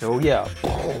hit. So, yeah.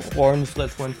 Orin just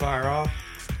lets one fire off.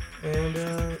 And,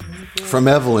 From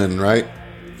Evelyn, right?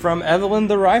 From Evelyn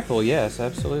the rifle, yes,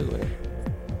 absolutely.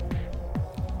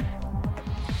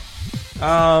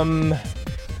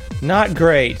 Not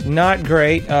great. 9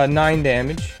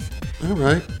 damage. All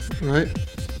right.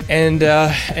 And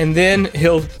then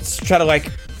he'll try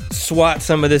to swat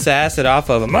some of this acid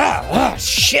off of him.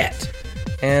 Shit!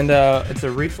 And it's a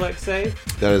reflex save.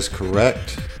 That is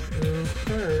correct.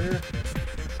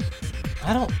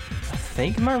 I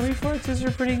think my reflexes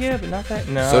are pretty good, but not that.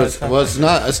 No. So it's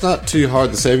not too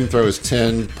hard. The saving throw is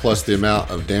 10 plus the amount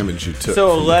of damage you took.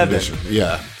 So from 11. The condition.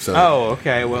 Yeah. So. Oh,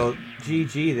 okay. Well,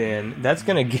 GG then. That's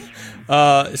gonna get.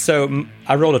 So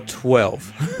I rolled a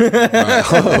 12.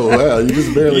 Oh well, you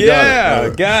just barely got it. Yeah,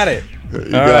 got it.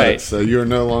 You got it. So you're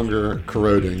no longer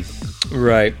corroding.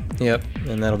 Right. Yep.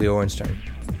 And that'll be Orin's turn.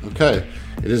 Okay.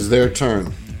 It is their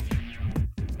turn.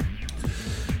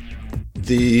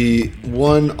 The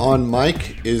one on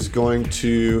Mike is going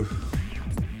to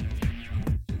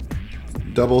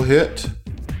double hit.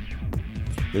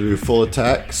 Maybe a full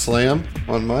attack slam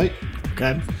on Mike.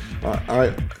 Okay. All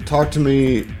right. Talk to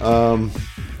me,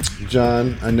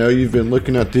 John. I know you've been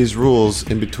looking at these rules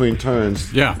in between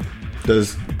turns. Yeah. Do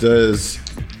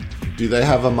they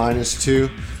have a -2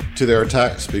 to their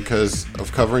attacks because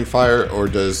of covering fire, or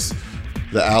does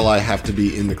the ally have to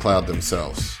be in the cloud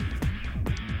themselves?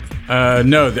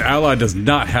 No, the ally does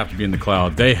not have to be in the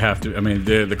cloud. They have to. I mean,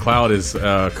 the cloud is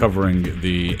covering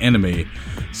the enemy.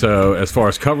 So as far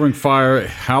as covering fire,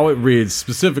 how it reads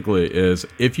specifically is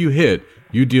if you hit,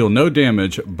 you deal no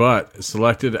damage, but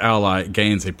selected ally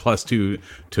gains a +2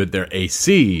 to their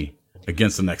AC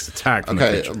against the next attack.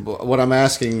 Okay, what I'm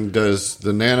asking, does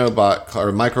the nanobot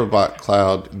or microbot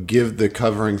cloud give the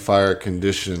covering fire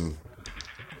condition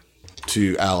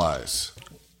to allies?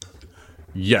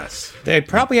 Yes. They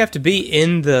probably have to be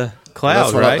in the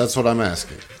cloud, right? That's what I'm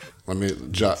asking. Let me,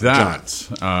 John.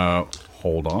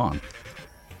 Hold on.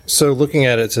 So looking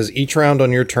at it, it says each round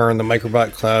on your turn, the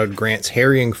microbot cloud grants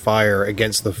harrying fire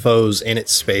against the foes in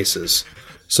its spaces.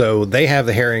 So they have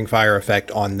the harrying fire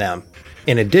effect on them.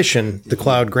 In addition, the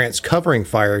cloud grants covering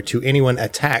fire to anyone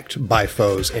attacked by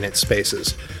foes in its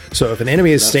spaces. So if an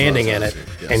enemy is standing in it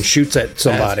and shoots at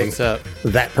somebody,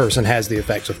 that person has the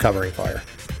effects of covering fire.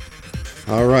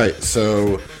 All right,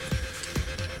 so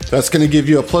that's going to give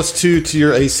you a +2 to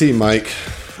your AC, Mike,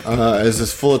 as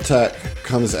this full attack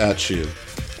comes at you.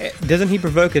 Doesn't he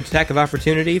provoke an attack of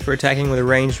opportunity for attacking with a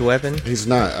ranged weapon? He's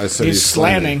not. I said he's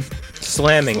slamming.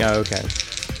 Slamming. Oh, okay.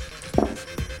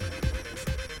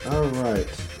 All right.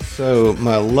 So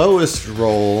my lowest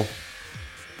roll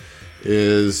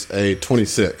is a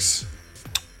 26.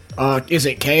 Is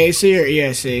it KAC or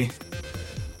EAC?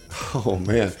 Oh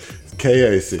man,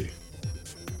 KAC.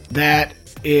 That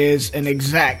is an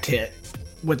exact hit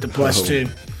with the +2.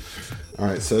 All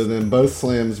right. So then both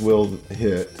slams will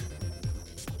hit.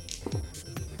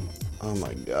 Oh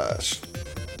my gosh.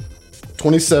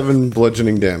 27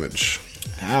 bludgeoning damage.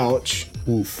 Ouch.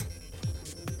 Oof.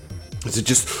 As it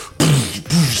just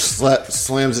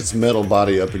slams its metal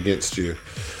body up against you.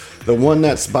 The one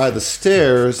that's by the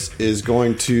stairs is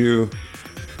going to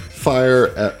fire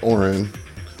at Orin.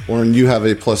 Orin, you have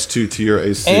a +2 to your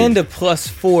AC. And a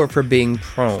 +4 for being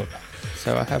prone.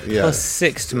 So I have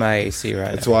 +6 to my AC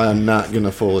right That's why I'm not going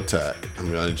to full attack.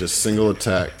 I'm going to just single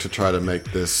attack to try to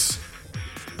make this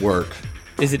work.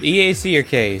 Is it EAC or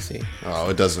KAC? Oh,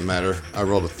 it doesn't matter. I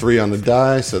rolled a 3 on the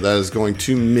die, so that is going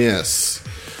to miss.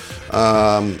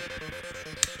 And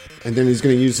then he's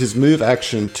going to use his move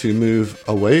action to move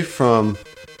away from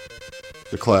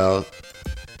the cloud.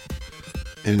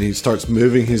 And he starts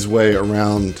moving his way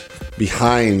around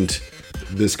behind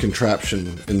this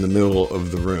contraption in the middle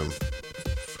of the room.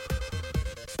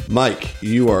 Mike,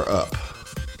 you are up.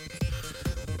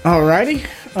 Alrighty.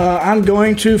 I'm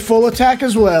going to full attack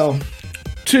as well.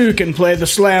 2 can play the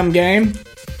slam game.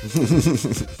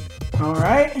 All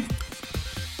right.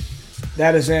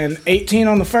 That is an 18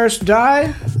 on the first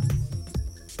die.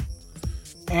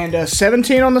 And a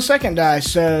 17 on the second die.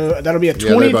 So that'll be a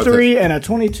 23 and a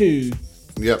 22.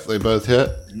 Yep, they both hit.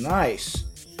 Nice.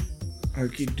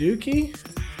 Okie dokie.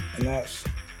 And that's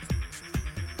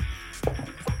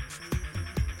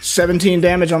 17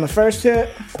 damage on the first hit.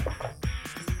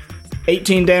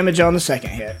 18 damage on the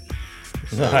second hit.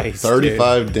 Nice.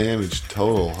 35 damage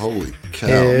total. Holy cow.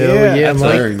 Hell yeah, that's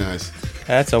Mike. very nice.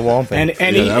 That's a whomping.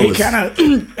 And he kind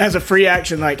of, as a free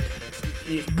action, like,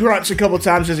 he grunts a couple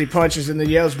times as he punches and then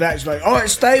yells back. He's like, all right,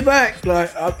 stay back.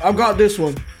 Like, I've got this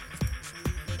one.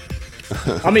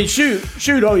 I mean,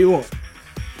 shoot all you want.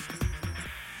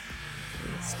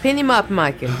 Spin him up,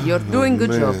 Michael. You're doing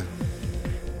good job.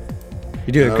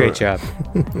 You're doing a great job.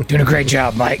 Doing a great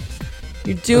job, Mike.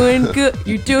 You're doing good.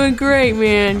 You're doing great,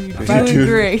 man. You're doing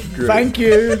great. Thank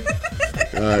you.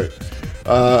 All right.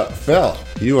 Fel,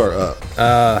 you are up.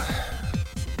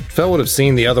 Fel would have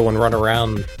seen the other one run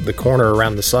around the corner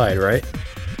around the side, right?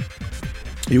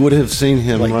 You would have seen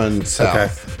him run south.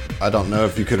 Okay. I don't know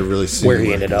if you could have really seen Where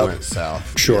he ended up. Went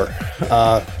south. Sure.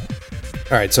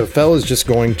 All right, so Fel is just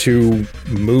going to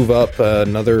move up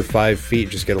another 5 feet,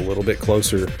 just get a little bit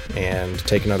closer, and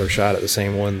take another shot at the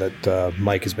same one that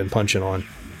Mike has been punching on.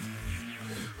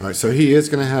 All right, so he is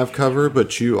going to have cover,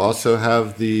 but you also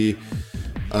have the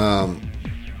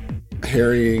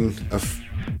harrying of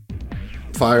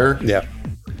fire. Yeah.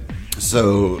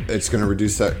 So it's going to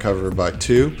reduce that cover by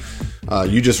 2.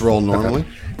 You just roll normally. Okay.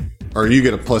 Or you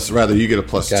get a plus, rather, you get a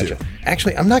plus Gotcha. 2.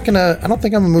 Actually, I don't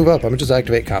think I'm going to move up. I'm going to just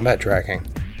activate combat tracking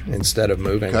instead of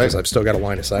moving, because I've still got a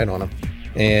line of sight on him.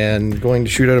 And going to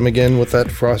shoot at him again with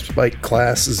that Frostbite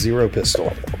Class 0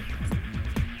 pistol.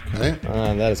 Okay.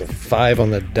 That is a 5 on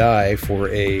the die for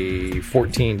a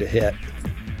 14 to hit.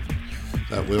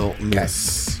 That will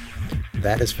miss.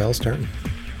 That is Fel's turn.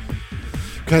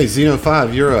 Okay, Xeno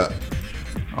 5, you're up.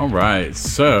 All right,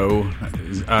 so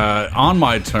on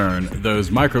my turn, those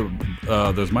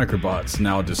microbots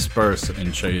now disperse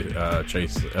and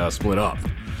split up,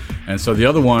 and so the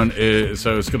other one is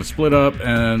it's going to split up,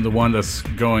 and the one that's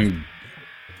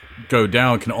go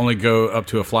down can only go up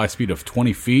to a fly speed of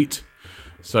 20 feet,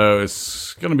 so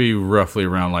it's going to be roughly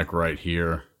around like right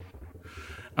here,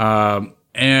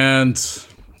 and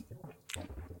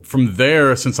from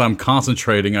there, since I'm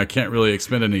concentrating, I can't really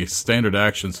expend any standard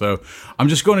action, so I'm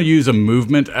just going to use a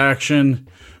movement action,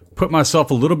 put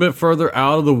myself a little bit further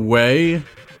out of the way,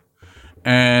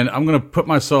 and I'm going to put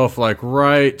myself like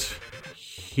right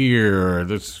here.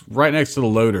 That's right next to the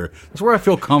loader. That's where I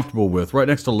feel comfortable with, right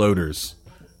next to loaders,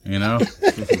 you know?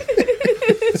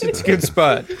 It's a good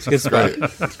spot. It's a good spot.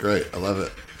 That's great. I love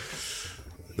it.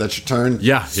 That's your turn?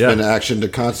 Yeah. Spend action to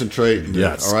concentrate.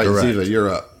 Yes, all right, correct. Ziva, you're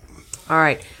up. All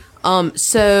right.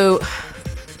 So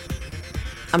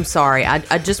I'm sorry.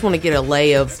 I just want to get a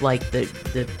lay of like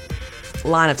the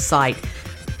line of sight.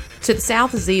 To the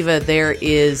south of Ziva, there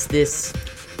is the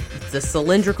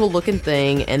cylindrical looking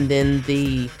thing, and then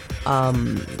the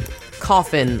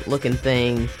coffin looking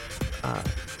thing.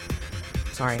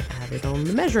 Sorry, I have it on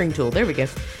the measuring tool. There we go.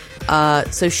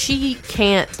 So she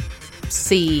can't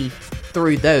see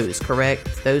through those,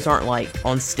 correct? Those aren't like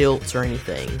on stilts or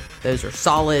anything. Those are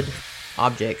solid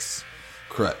objects.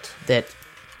 Correct. That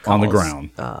on the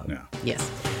ground. Yeah. Yes.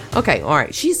 Okay, all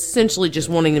right. She's essentially just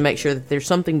wanting to make sure that there's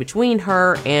something between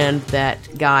her and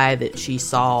that guy that she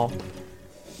saw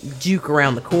juke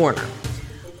around the corner.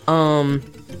 So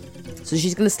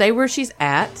she's going to stay where she's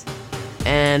at,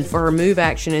 and for her move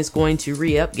action is going to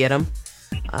re-up, get him,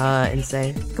 and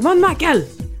say, "Come on, Michael!"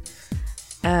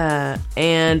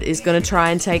 And is going to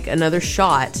try and take another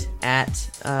shot at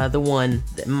the one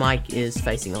that Mike is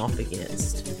facing off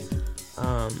against.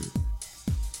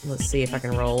 Let's see if I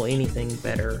can roll anything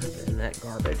better than that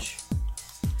garbage.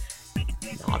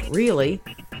 Not really.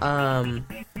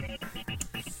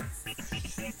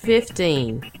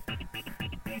 15.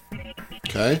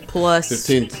 Okay. Plus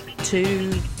 15.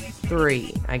 2,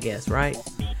 3, I guess, right?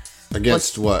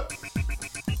 Against what?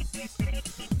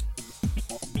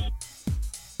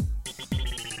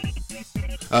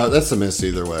 That's a miss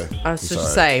either way. I was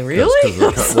just saying, really?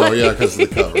 Well, yeah, because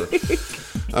of the cover.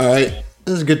 All right.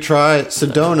 This is a good try.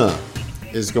 Sedona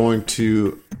is going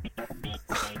to...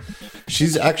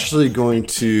 She's actually going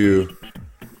to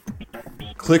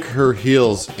click her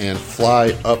heels and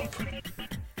fly up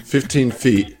 15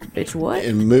 feet. Bitch, what?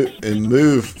 And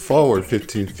move forward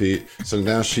 15 feet. So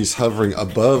now she's hovering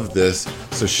above this.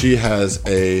 So she has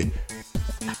a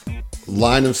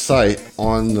line of sight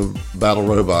on the battle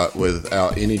robot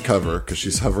without any cover because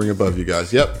she's hovering above you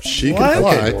guys. Yep, she can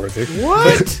fly. Okay, Dorothy.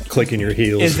 What? Clicking your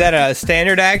heels. Is that a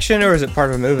standard action or is it part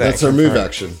of a move That's action? her move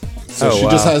action. So Oh, she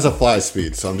wow. just has a fly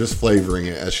speed, so I'm just flavoring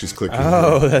it as she's clicking.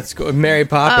 Oh, that's cool. Mary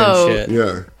Poppins shit.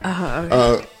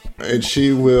 Yeah. And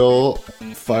she will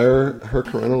fire her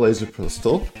Corona laser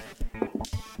pistol.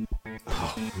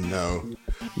 Oh, no.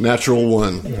 Natural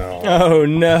 1. Oh,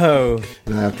 no.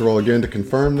 And I have to roll again to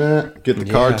confirm that. Get the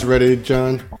cards ready,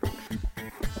 John.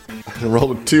 I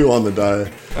rolled a 2 on the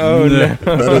die. Oh, no.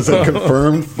 That is a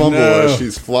confirmed fumble as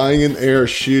she's flying in air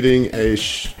shooting a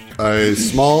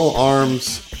small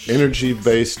arms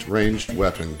energy-based ranged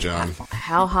weapon, John.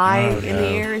 How high in the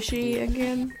air is she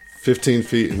again? 15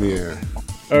 feet in the air.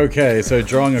 Okay, so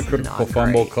drawing a critical Not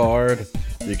fumble great. card.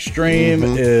 The extreme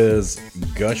is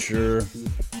Gusher.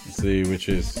 Let's see, which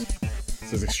is... It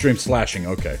says extreme slashing.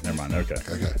 Okay, never mind. Okay.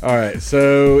 All right,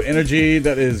 so energy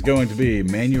that is going to be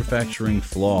manufacturing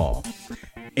flaw.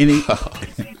 Any...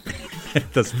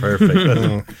 That's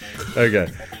perfect.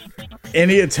 Okay.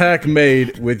 Any attack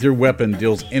made with your weapon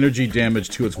deals energy damage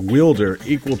to its wielder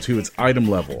equal to its item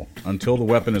level until the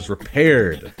weapon is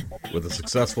repaired with a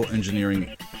successful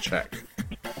engineering check.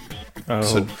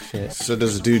 Oh, shit. So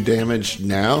does it do damage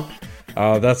now?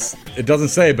 It doesn't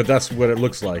say, but that's what it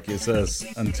looks like. It says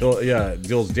it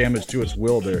deals damage to its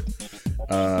wielder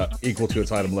equal to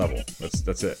its item level.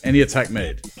 That's it. Any attack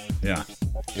made. Yeah.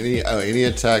 Any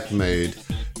attack made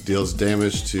deals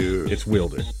damage to Its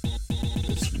wielder.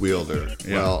 its wielder.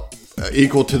 Yeah. Well,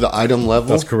 equal to the item level.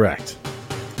 That's correct.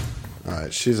 All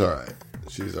right, she's all right.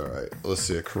 Let's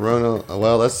see, a Corona.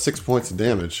 Well, that's 6 points of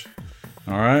damage.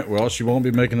 All right. Well, she won't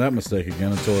be making that mistake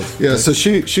again until it's... Yeah, so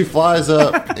she flies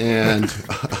up and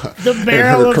The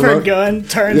barrel of her gun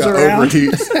turns around.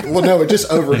 overheats. Well, no, it just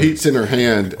overheats in her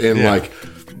hand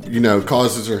and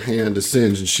causes her hand to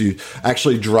singe, and she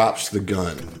actually drops the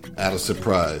gun out of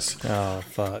surprise. Oh,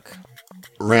 fuck.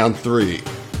 Round 3.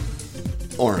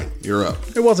 Oren, you're up.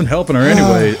 It wasn't helping her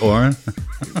anyway, Oren.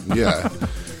 Yeah.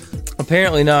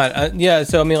 Apparently not.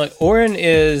 So, I mean, like, Oren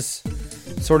is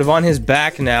sort of on his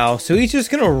back now, so he's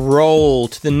just going to roll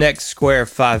to the next square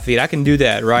 5 feet. I can do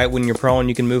that, right? When you're prone,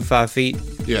 you can move 5 feet.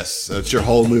 Yes, that's your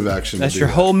whole move action. That's your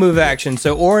whole move action.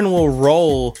 So Oren will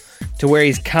roll to where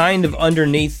he's kind of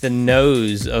underneath the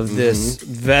nose of this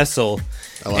vessel.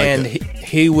 I like and that.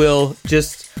 he will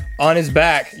just, on his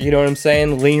back, you know what I'm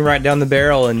saying, lean right down the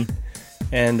barrel and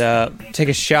take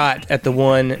a shot at the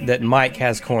one that Mike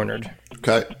has cornered.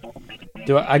 Okay.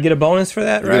 Do I get a bonus for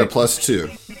that, You right? get a +2.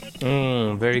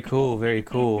 Very cool, very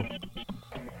cool.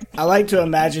 I like to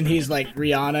imagine he's like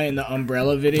Rihanna in the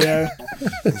Umbrella video.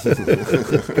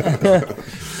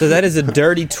 So that is a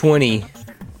dirty 20.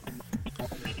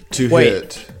 To Wait.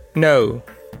 hit. No.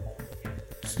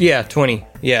 Yeah, 20.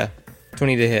 Yeah,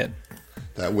 20 to hit.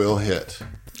 That will hit.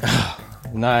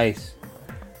 Nice.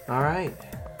 All right.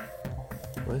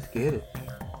 Let's get it.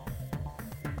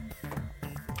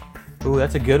 Ooh,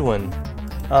 that's a good one.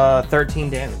 13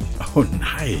 damage. Oh,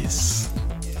 nice.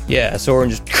 Yeah, Soren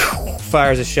just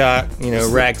fires a shot,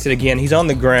 racks it again. He's on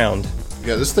the ground.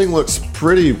 Yeah, this thing looks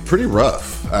pretty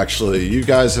rough, actually. You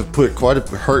guys have put quite a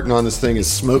hurting on this thing as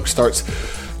smoke starts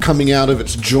coming out of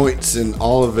its joints and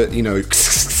all of it,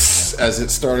 as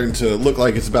it's starting to look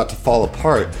like it's about to fall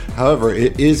apart. However,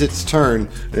 it is its turn,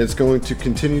 and it's going to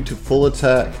continue to full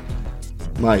attack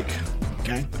Mike.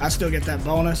 Okay, I still get that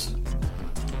bonus.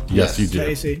 Yes, you do.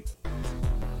 Stacy.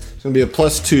 It's going to be a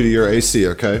 +2 to your AC,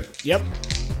 okay? Yep.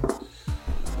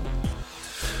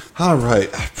 All right,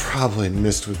 I probably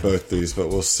missed with both these, but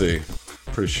we'll see.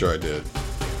 Pretty sure I did.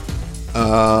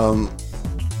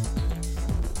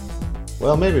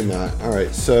 Well, maybe not. All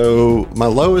right, so my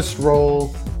lowest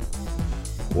roll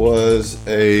was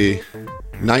a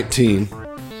 19.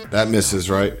 That misses,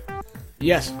 right?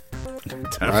 Yes.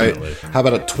 All right. How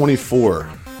about a 24?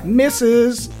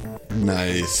 Misses.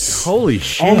 Nice. Holy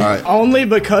shit. All right. Only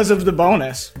because of the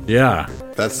bonus. Yeah.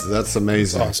 That's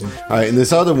amazing. Awesome. All right, and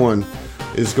this other one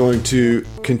is going to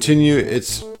continue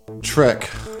its trek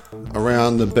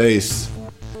around the base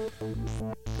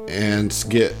and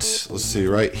get, let's see,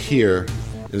 right here,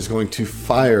 is going to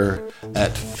fire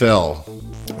at Fell.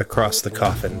 Across the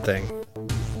coffin thing.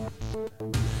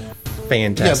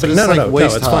 Fantastic. Yeah, but it's no, like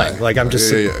waist it's high. fine. Like, I'm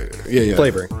just Yeah.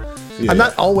 flavoring. Yeah. I'm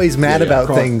not always mad Yeah, about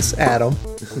cross- things, Adam.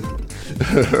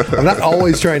 I'm not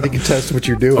always trying to contest what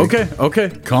you're doing. Okay.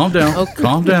 Calm down.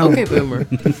 Calm down. Okay, Boomer.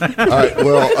 All right,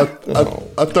 well,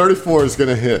 a 34 is going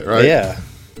to hit, right? Yeah.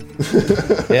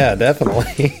 Yeah,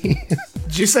 definitely.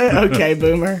 Did you say okay,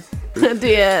 Boomer? I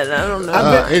did. I don't know.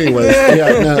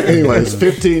 Anyways,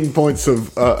 15 points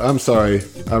of. I'm sorry,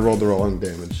 I rolled the roll on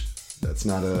damage. That's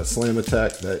not a slam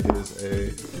attack. That is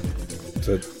a.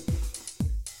 So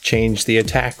change the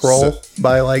attack roll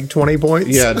by like 20 points.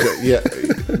 Yeah.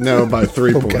 No, by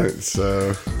 3 points.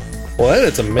 So. Well,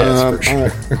 it's a miss for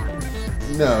sure.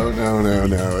 No.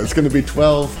 It's going to be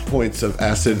 12 points of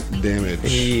acid damage.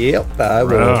 Yep, I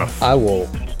will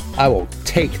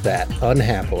take that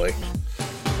unhappily.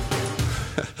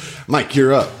 Mike,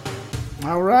 you're up.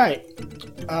 All right.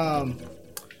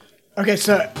 Okay,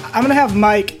 so I'm gonna have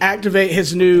Mike activate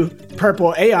his new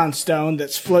purple Aeon Stone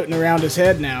that's floating around his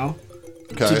head now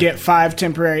to get 5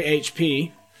 temporary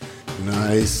HP.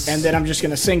 Nice. And then I'm just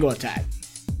gonna single attack.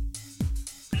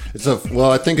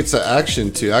 I think it's an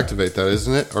action to activate that,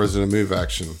 isn't it? Or is it a move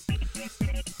action?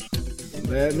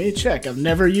 Let me check. I've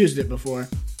never used it before.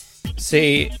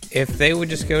 See, if they would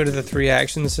just go to the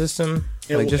 3-action system,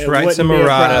 just it write some wouldn't be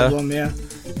a errata. problem,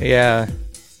 Yeah.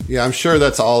 Yeah, I'm sure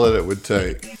that's all that it would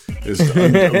take. Is to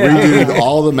redo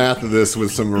all the math of this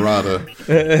with some errata.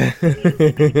 Yeah,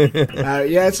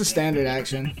 it's a standard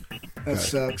action. That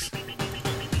sucks.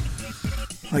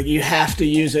 Like, you have to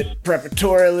use it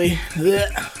preparatorily.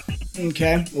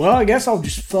 Okay. Well, I guess I'll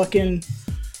just fucking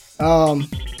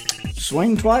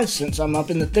swing twice since I'm up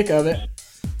in the thick of it.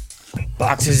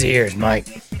 Box his ears,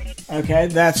 Mike. Okay,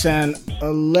 that's an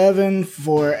 11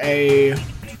 for a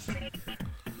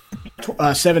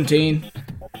 17.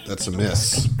 That's a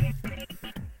miss.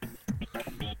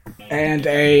 And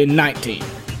a 19.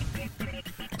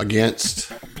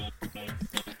 Against?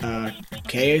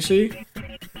 KAC?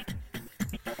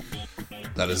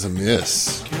 That is a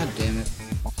miss. God damn it.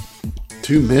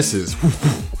 2 misses.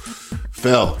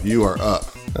 Fell, you are up.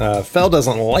 Fell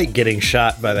doesn't like getting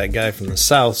shot by that guy from the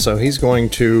south, so he's going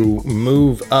to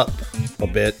move up a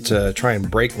bit to try and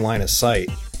break line of sight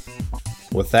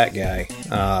with that guy.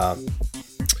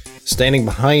 Standing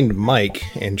behind Mike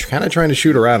and kind of trying to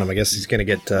shoot around him. I guess he's going to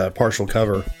get partial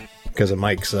cover because of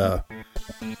Mike's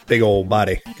big old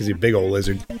body, because he's a big old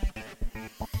lizard.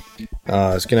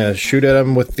 He's going to shoot at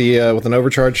him with an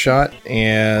overcharge shot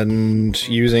and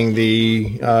using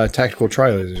the tactical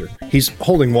tri-laser. He's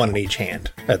holding one in each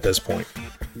hand at this point.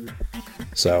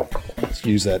 So let's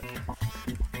use that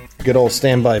good old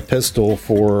standby pistol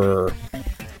for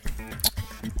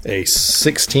a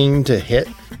 16 to hit.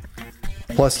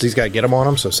 Plus he's got to get him on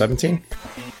him, so 17.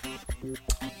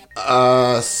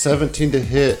 17 to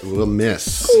hit will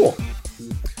miss. Cool.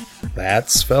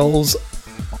 That's Fell's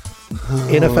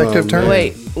ineffective turn.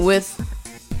 Wait,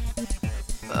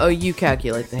 you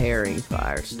calculate the herring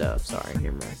fire stuff. Sorry,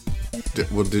 never mind.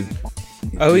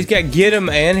 He's got get him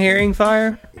and herring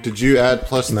fire? Did you add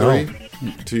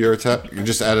 +3 to your attack? You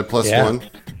just added +1?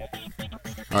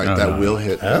 All right, that will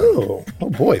hit. Oh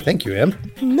boy, thank you, Em.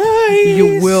 Nice.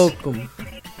 You're welcome.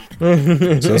 So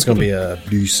that's going to be a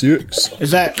D6.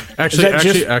 Is that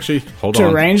Actually, hold to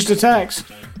on. ranged attacks?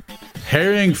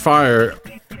 Harrying fire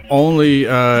only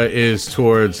is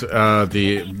towards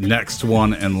the next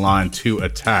one in line to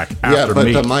attack after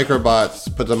me. The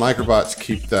microbots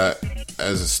keep that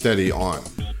as a steady on.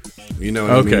 You know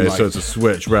what I mean? Okay, so it's a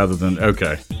switch rather than all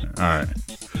right.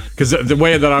 Because the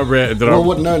way that I read that,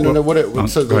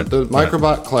 the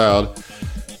microbot cloud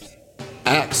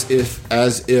acts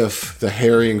as if the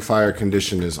harrying fire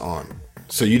condition is on.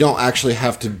 So you don't actually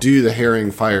have to do the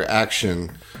harrying fire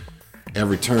action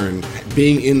every turn.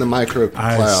 Being in the micro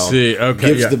cloud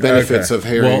gives the benefits of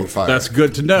harrying fire. That's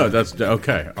good to know. That's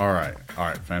okay. All right,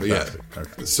 fantastic. Yeah.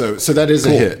 Okay. So that is a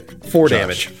hit. 4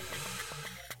 damage.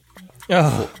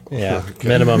 Oh, yeah. Okay.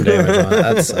 Minimum damage on it.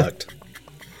 That sucked.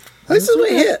 This is what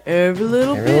hit. Every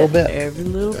little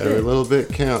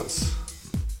bit counts.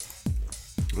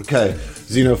 Okay,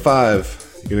 Xeno 5.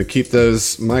 You gonna keep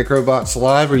those microbots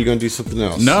alive, or are you gonna do something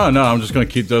else? No, I'm just gonna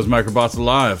keep those microbots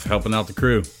alive, helping out the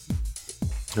crew.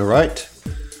 All right.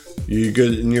 You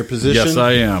good in your position? Yes,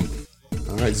 I am.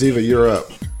 All right, Ziva, you're up.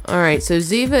 All right, so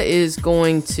Ziva is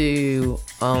going to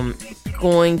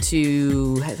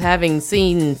having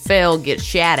seen Fell get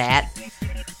shot at,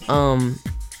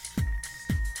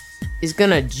 is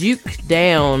gonna juke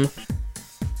down.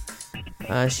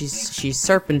 She's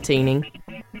serpentining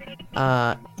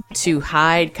to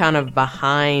hide kind of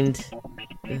behind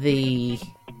the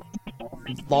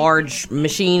large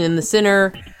machine in the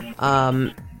center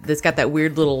that's got that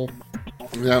weird little.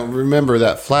 Now remember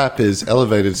that flap is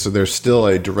elevated, so there's still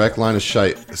a direct line of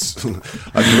sight,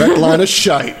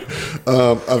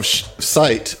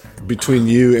 sight between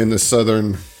you and the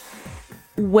southern.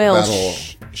 Battle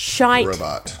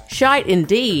Shite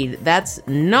indeed. That's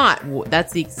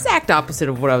the exact opposite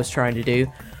of what I was trying to do.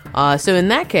 So in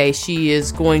that case, she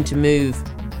is going to move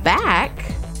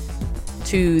back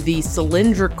to the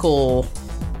cylindrical,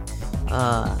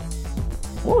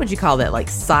 what would you call that? Like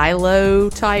silo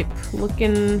type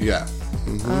looking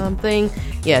thing.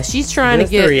 Yeah, she's trying to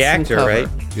get the reactor, some cover. right?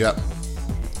 Yep.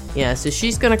 Yeah, so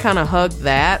she's going to kind of hug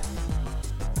that.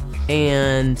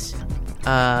 And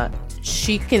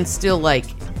she can still, like,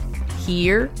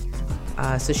 hear.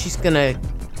 So she's going to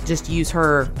just use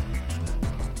her...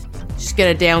 She's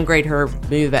going to downgrade her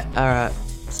move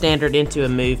standard into a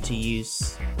move to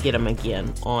get him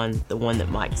again on the one that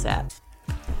Mike's at.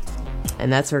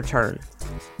 And that's her turn.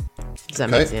 Does that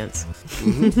make sense?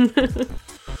 Mm-hmm.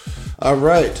 All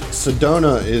right.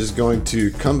 Sedona is going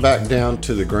to come back down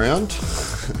to the ground.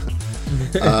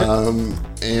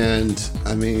 And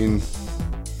I mean,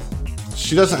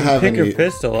 she doesn't have pick any. her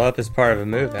pistol up as part of a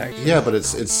move action. Yeah, but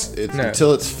it's No.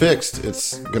 until it's fixed,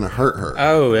 it's gonna hurt her.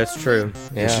 Oh, that's true.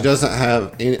 Yeah. And she doesn't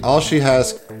have any. All she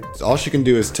can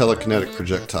do is telekinetic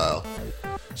projectile.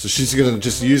 So she's gonna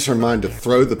just use her mind to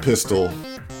throw the pistol.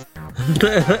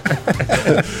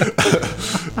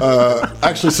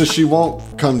 Actually, so she won't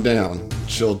come down.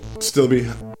 She'll still be.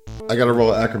 I gotta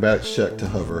roll an acrobatics check to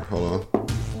hover. Hold on.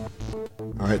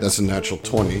 All right, that's a natural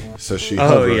 20. So she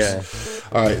hovers. Oh, yeah.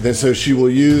 All right, then so she will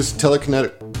use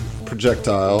telekinetic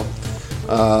projectile,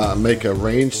 make a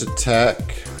ranged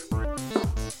attack.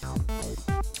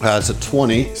 It's a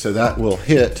 20, so that will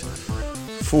hit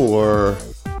for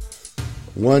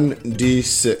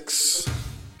 1d6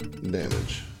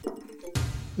 damage.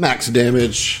 Max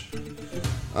damage.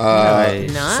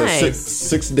 Nice. So Nice.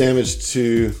 six damage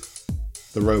to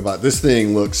the robot. This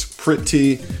thing looks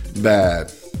pretty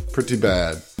bad. Pretty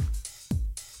bad.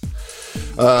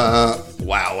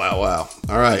 Wow.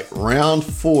 All right, round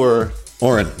 4.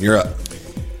 Oren, you're up.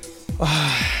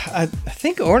 I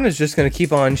think Orna's just going to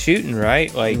keep on shooting,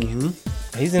 right? Like,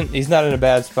 he's not in a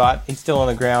bad spot. He's still on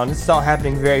the ground. It's not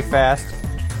happening very fast.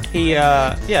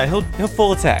 He'll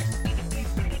full attack.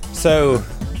 So,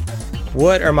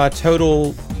 what are my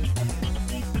total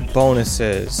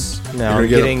bonuses? Now, You're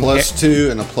going to get a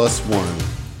 +2 and a +1.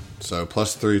 So,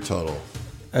 +3 total.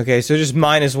 Okay, so just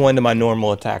 -1 to my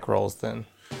normal attack rolls then,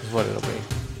 is what it'll be.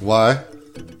 Why?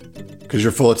 Because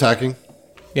you're full attacking?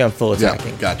 Yeah, I'm full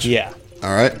attacking. Yeah, gotcha. Yeah.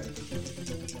 All right.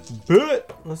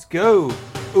 But let's go.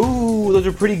 Ooh, those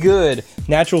are pretty good.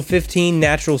 Natural 15,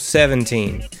 natural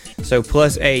 17. So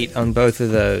 +8 on both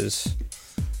of those.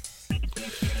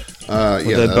 Both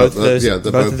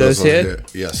of those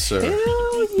hit? Yes, sir.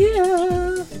 Hell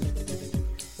yeah.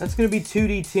 That's going to be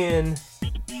 2d10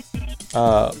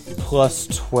 plus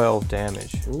 12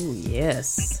 damage. Ooh,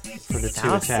 yes. For the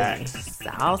two attacks.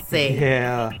 Saucy.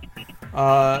 Yeah.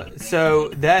 So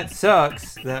that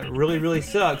sucks. That really, really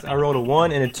sucks. I rolled a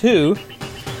 1 and a 2.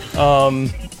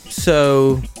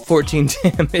 So 14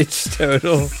 damage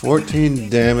total. 14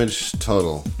 damage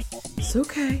total. It's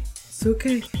okay. It's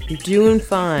okay. You're doing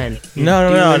fine. No.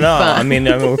 Fine. I mean,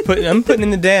 I'm putting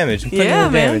in the damage. I'm putting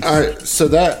in the damage. All right, so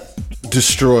that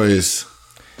destroys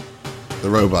the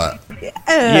robot.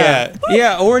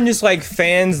 Yeah. Orin just like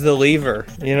fans the lever.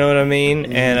 You know what I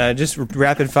mean? And just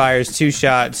rapid fires 2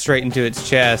 shots straight into its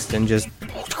chest and just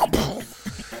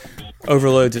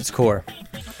overloads its core.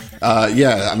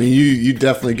 Yeah, I mean, you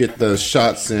definitely get those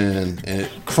shots in, and it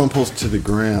crumples to the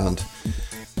ground.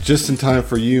 Just in time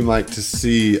for you, Mike, to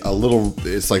see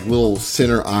it's like little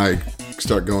center eye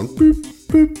start going boop,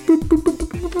 boop, boop, boop, boop,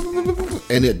 boop, boop, boop,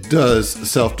 and it does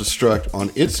self-destruct on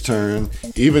its turn,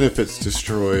 even if it's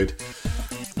destroyed.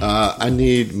 I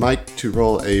need Mike to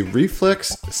roll a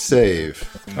reflex save.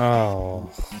 Oh.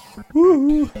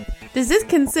 Is this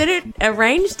considered a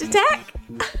ranged attack?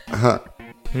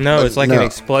 No, it's like no. an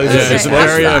explosion. Yeah, it's an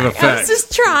area of effect. I was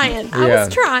just trying. I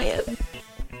was trying.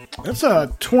 That's a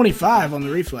 25 on the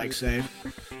reflex save.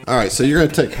 All right, so you're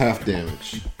going to take half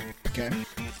damage. Okay.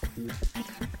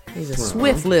 He's a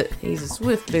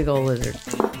swift big old lizard.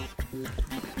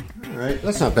 All right,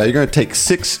 that's not bad. You're going to take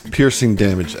 6 piercing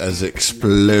damage as it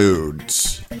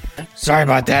explodes. Sorry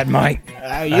about that, Mike.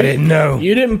 I didn't know.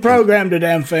 You didn't program the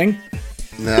damn thing.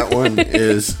 That one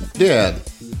is dead.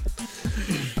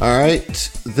 All right,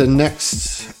 the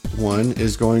next one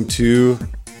is going to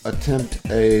attempt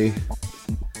a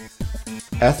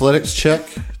athletics check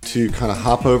to kind of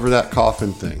hop over that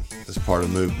coffin thing as part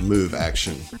of move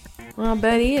action. Well, I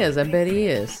bet he is.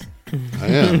 I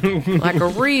am. Like a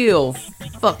real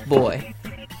fuck boy.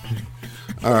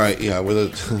 All right, yeah, with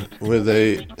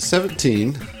a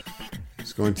 17,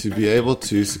 it's going to be able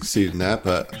to succeed in that,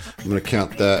 but I'm going to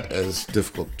count that as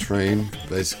difficult terrain.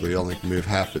 Basically, only can move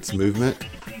half its movement,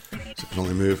 so it can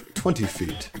only move 20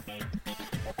 feet.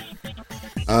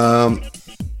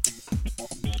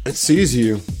 It sees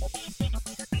you,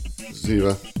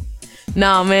 Ziva.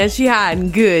 Nah, man, she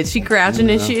hiding good. She crouching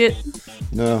and shit.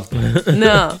 No.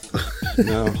 No.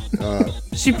 No.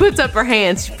 She puts up her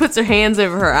hands. She puts her hands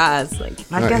over her eyes. Like,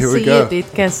 I right, can here we see go. it. They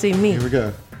can't see me. Here we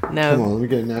go. No. Come on, let me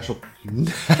get a natural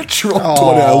 20.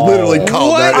 I literally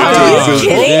called that Are into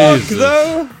you existence. kidding?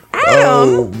 Though? Adam!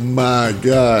 Oh my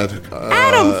god.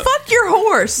 Adam, fuck your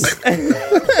horse. I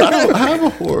don't have a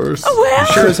horse. Well,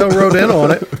 Sure as hell rode in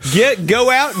on it. Go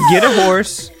out and get a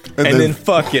horse, and then- then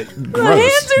fuck it. my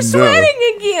hands are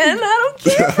sweating again. I don't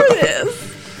care for this.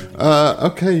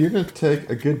 Okay, you're gonna take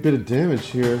a good bit of damage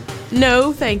here.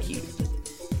 No, thank you.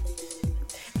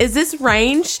 Is this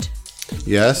ranged?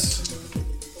 Yes.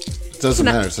 It doesn't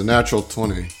matter. It's a natural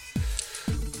 20.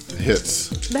 It hits.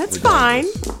 That's fine.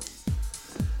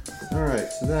 Alright,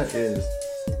 so that is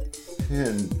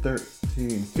 10,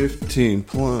 13, 15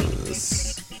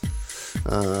 plus.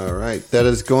 Alright, that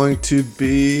is going to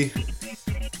be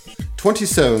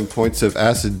 27 points of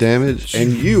acid damage,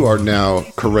 and you are now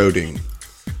corroding.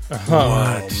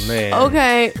 Oh, man.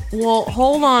 Okay, well,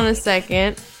 hold on a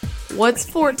second. What's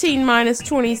 14 minus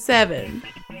 27?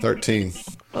 13.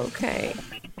 Okay.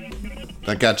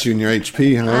 That got you in your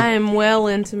HP, huh? I am well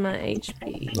into my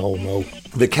HP. Oh, no.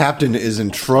 The captain is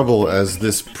in trouble as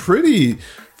this pretty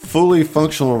fully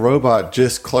functional robot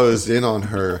just closed in on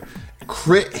her,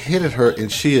 crit hit at her,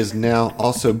 and she is now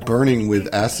also burning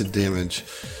with acid damage.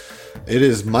 It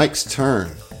is Mike's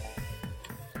turn.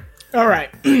 All right.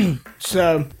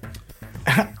 So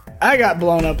I got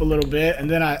blown up a little bit, and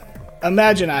then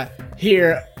I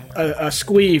hear a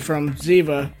squee from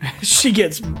Ziva. She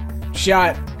gets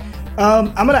shot.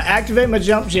 I'm gonna activate my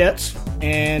jump jets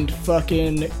and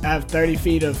fucking have 30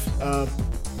 feet of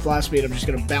fly speed. I'm just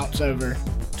gonna bounce over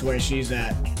to where she's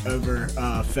at, over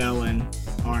Fel and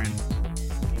Arin.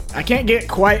 I can't get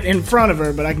quite in front of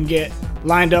her, but I can get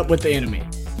lined up with the enemy.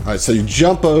 All right, so you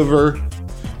jump over,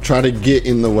 try to get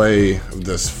in the way of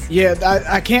this. Yeah,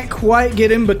 I can't quite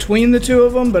get in between the two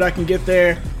of them, but I can get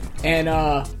there and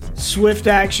swift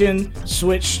action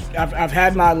switch. I've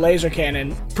had my laser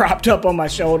cannon propped up on my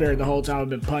shoulder the whole time I've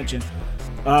been punching,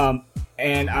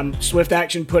 and I'm swift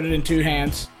action, put it in two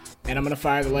hands, and I'm gonna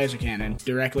fire the laser cannon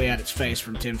directly at its face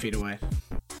from 10 feet away.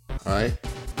 All right.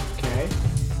 Okay.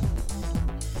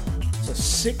 It's a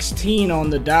 16 on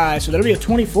the die, so that'll be a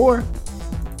 24.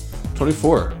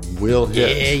 24 will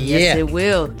hit. Yes, it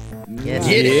will. Yes,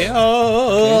 it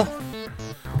Yeah.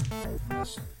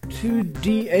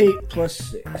 2d8 plus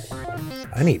 6.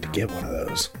 I need to get one of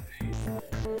those.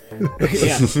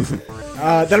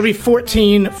 Yeah. That'll be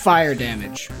 14 fire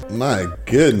damage. My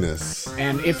goodness.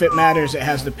 And if it matters, it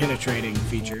has the penetrating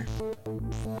feature.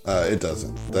 It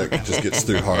doesn't. That just gets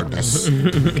through hardness.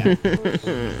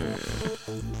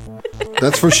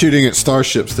 That's for shooting at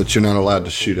starships that you're not allowed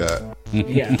to shoot at.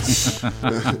 Yeah.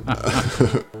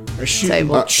 Or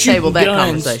Table shooting that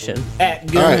guns conversation.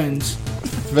 at guns.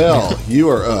 Vel, you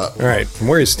are up. All right, from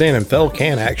where he's standing, Fel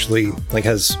can actually,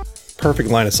 has perfect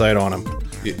line of sight on him.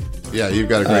 Yeah, you've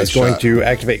got a great He's shot. going to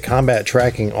activate combat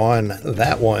tracking on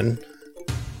that one.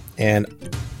 And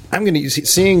I'm going to,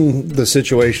 seeing the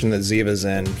situation that Ziva's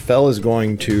in, Fel is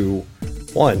going to,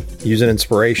 1, use an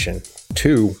inspiration,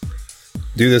 2,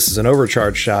 do this as an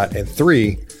overcharge shot, and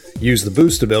 3, use the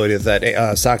boost ability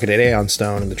that socketed Aeon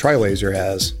Stone and the Tri-Laser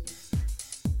has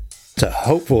to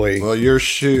hopefully... Well,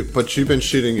 but you've been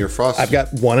shooting your frost. I've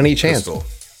got one in each hand, pistol.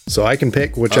 so I can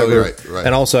pick whichever. Right.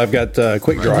 And also, I've got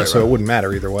quick draw, right. so it wouldn't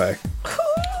matter either way.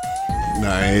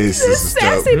 Nice. This is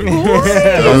dope. Sassy boy.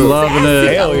 I'm loving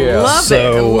it. Hell yeah. Love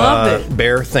So, it. Love it.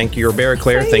 Bear, thank you, or Bear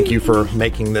Claire, thank you for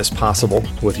making this possible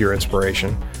with your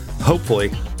inspiration.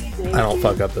 Hopefully, I don't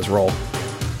fuck up this roll.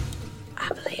 I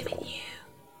believe in you.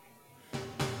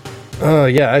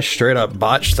 Yeah, I straight up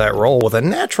botched that roll with a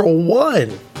natural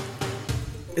 1.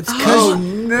 It's because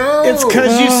No. it's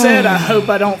because you said, I hope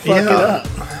I don't fuck it up.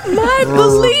 My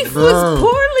belief was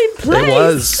poorly placed. It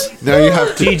was. Now you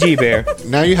have to. GG, Bear.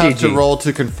 Now you have to GG. roll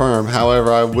to confirm.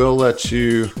 However, I will let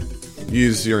you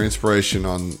use your inspiration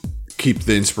on. Keep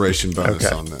the inspiration bonus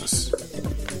Okay. on this.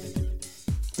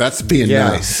 That's being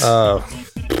nice.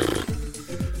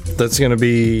 That's going to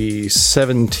be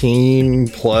 17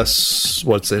 plus,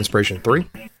 what's the inspiration, 3?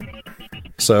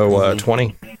 So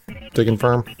 20 to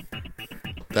confirm.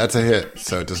 That's a hit,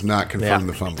 so it does not confirm Yeah.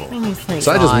 the fumble. Oh, thank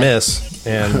So I just God. miss,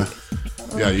 and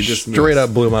Yeah, you just straight missed.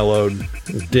 up blew my load.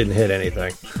 Didn't hit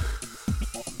anything.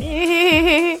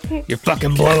 You're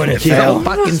fucking blowing it, Yeah, Fel.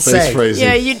 fucking Space phrasing.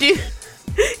 Yeah, you do.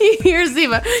 You hear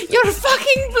Ziva, you're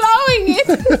fucking blowing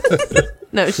it.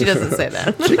 No, she doesn't say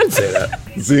that. She can say that.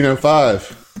 Xeno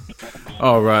 5.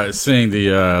 All right, seeing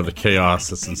the chaos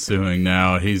that's ensuing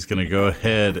now, he's going to go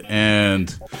ahead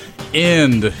and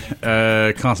end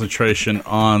concentration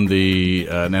on the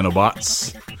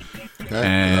nanobots. Okay.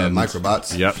 And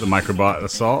microbots. Yep, the microbot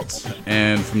assault.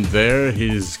 And from there,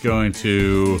 he's going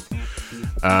to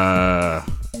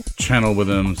channel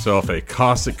within himself a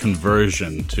caustic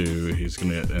conversion he's going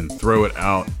to and throw it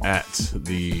out at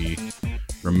the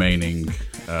remaining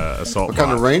assault What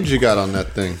kind of range you got on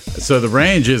that thing? So the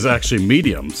range is actually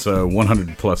medium, so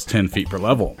 100 plus 10 feet per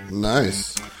level.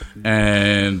 Nice.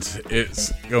 And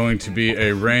it's going to be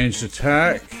a ranged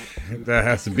attack that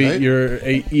has to beat your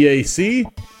EAC.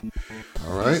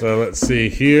 All right. So let's see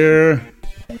here.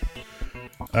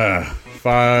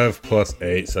 5 plus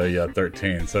 8, so yeah,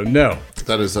 13. So no.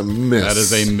 That is a miss. That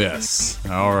is a miss.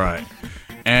 All right.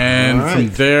 And from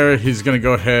there, he's going to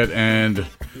go ahead and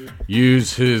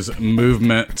use his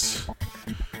movement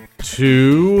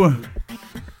to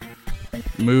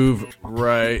move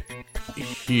right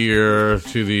here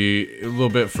to a little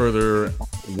bit further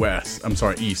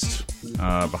east,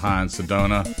 behind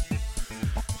Sedona.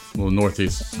 A little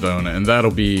northeast of Sedona, and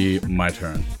that'll be my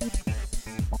turn.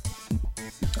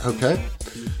 Okay.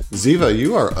 Ziva,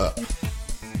 you are up.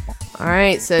 All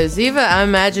right, so Ziva, I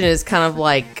imagine, is kind of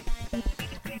like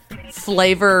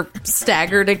flavor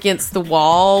staggered against the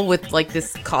wall with like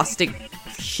this caustic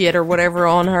shit or whatever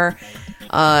on her,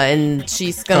 and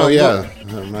she's gonna. Oh yeah,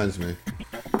 that reminds me.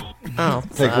 Oh,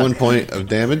 take 1 point of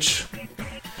damage.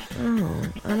 Oh,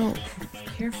 I don't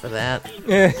care for that.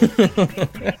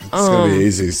 It's gonna be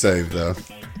easy save though.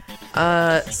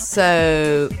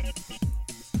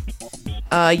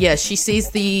 Yeah, she sees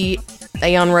the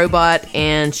Aeon robot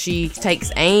and she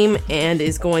takes aim and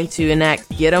is going to enact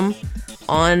Get 'em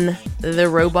on the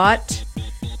robot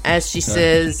as she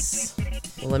says,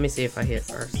 well, let me see if I hit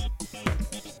first.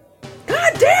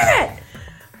 God damn it!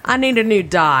 I need a new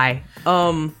die.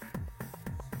 A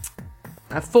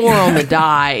 4 on the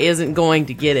die isn't going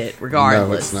to get it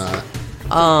regardless. No, it's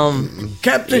not.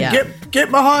 Captain,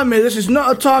 get behind me. This is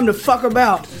not a time to fuck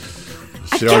about.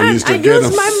 I used my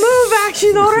move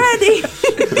action already.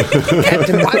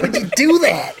 Captain, why would you do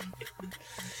that?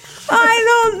 I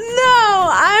don't know.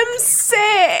 I'm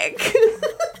sick.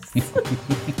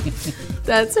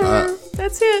 That's her.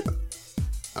 That's it.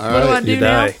 All what do right, I do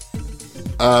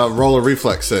now? Roll a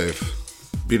reflex save.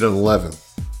 Beat an 11.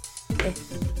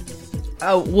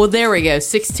 Oh, well, there we go.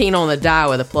 16 on the die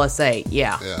with a +8.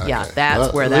 Yeah. Okay.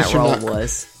 That's where that roll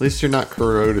was. At least you're not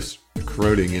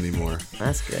corroding anymore.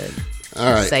 That's good.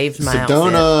 All right. Saved my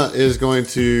Sedona outfit. is going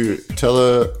to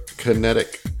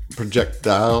telekinetic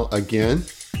projectile again.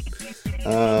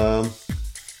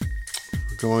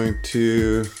 Going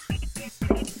to.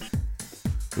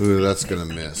 Ooh, that's going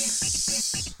to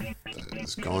miss. That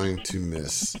is going to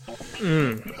miss.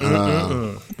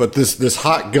 But this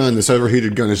hot gun, this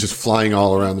overheated gun, is just flying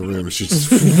all around the room. It's just.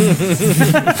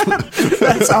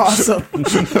 That's awesome.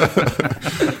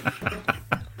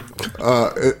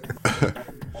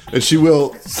 And she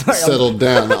will settle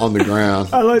down on the ground.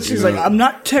 She's like, I'm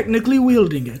not technically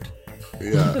wielding it.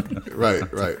 Yeah, right.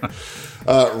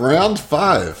 Round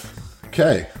 5.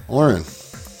 Okay, Oren.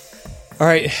 All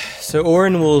right, so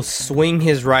Oren will swing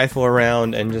his rifle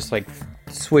around and just like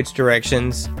switch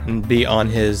directions and be on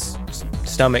his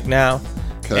stomach now.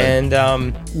 Okay. And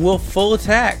we'll full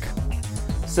attack.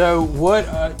 So what?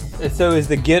 So is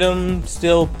the get 'em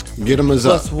still? Get 'em is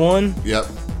up. +1. Yep.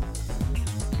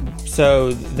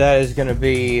 So that is going to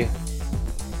be.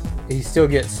 He's going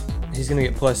to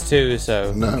get +2.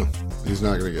 So No, he's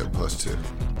not going to get +2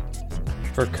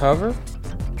 for cover.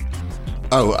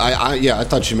 Oh, I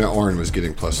thought you meant Oren was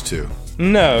getting +2.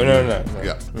 No.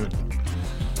 Yeah.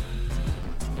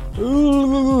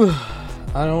 Ooh,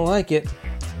 I don't like it.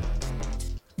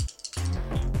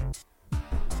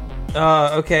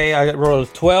 Okay, I rolled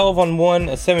a 12 on one,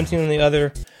 a 17 on the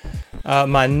other.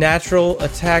 My natural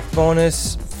attack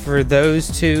bonus for those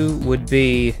two would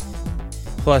be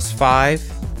 +5,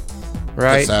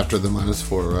 right? That's after the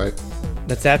 -4, right?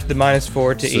 That's after the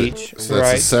 -4 to each, so that's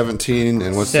right? a 17,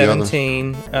 and what's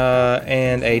 17,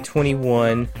 and a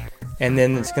 21, and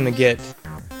then it's going to get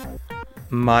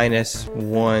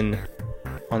 -1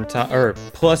 on top, or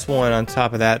 +1 on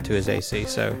top of that to his AC,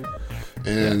 so...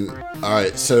 And,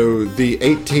 alright, so the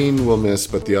 18 will miss,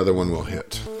 but the other one will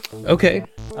hit. Okay,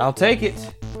 I'll take it.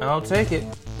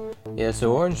 Yeah,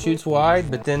 so Oren shoots wide,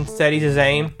 but then steadies his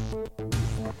aim.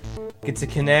 Gets a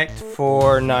connect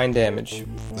for 9 damage.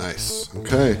 Nice.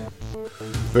 Okay.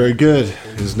 Very good.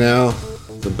 It is now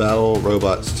the battle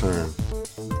robot's turn.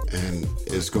 And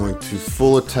is going to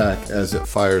full attack as it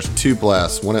fires 2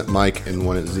 blasts, one at Mike and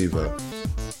one at Zevo.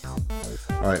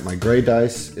 All right, my gray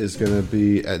dice is going to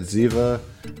be at Ziva,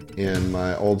 and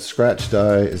my old scratch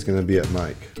die is going to be at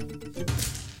Mike.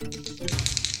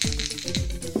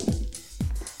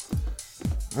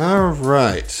 All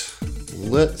right,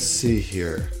 let's see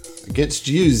here. Against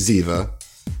you, Ziva,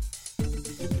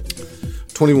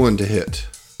 21 to hit.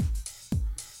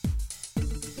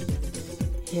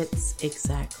 Hits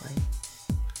exactly.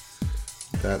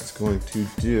 That's going to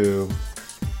do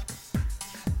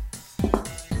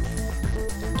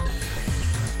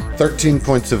 13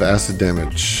 points of acid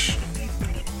damage.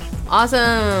 Awesome.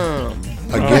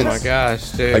 Oh my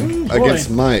gosh, dude. Against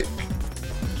Mike.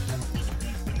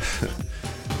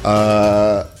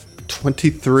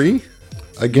 23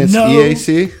 against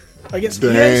EAC. Against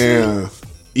Damn.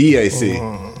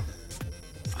 EAC.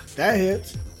 That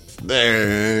hits.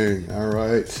 Dang. All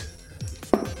right.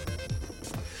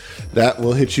 That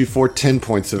will hit you for 10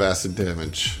 points of acid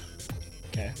damage.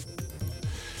 Okay.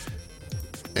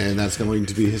 And that's going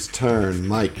to be his turn.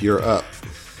 Mike, you're up.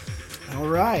 All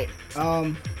right.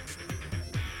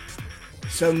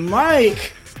 So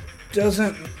Mike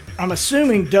I'm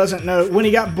assuming doesn't know, when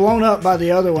he got blown up by the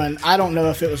other one, I don't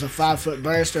know if it was a 5-foot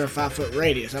burst or a 5-foot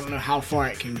radius. I don't know how far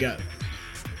it can go.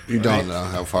 You don't know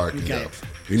how far it can Okay. go.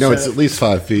 You know it's at least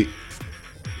 5 feet.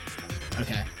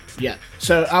 Okay. Yeah.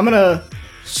 So I'm going to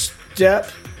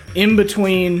step in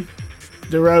between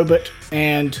the robot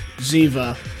and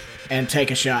Ziva and take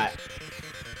a shot.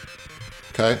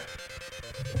 Okay.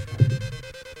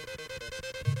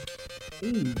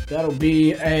 That'll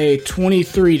be a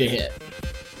 23 to hit.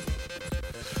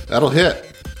 That'll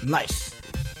hit. Nice.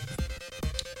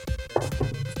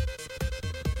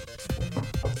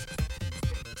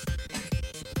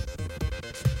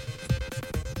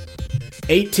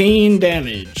 $18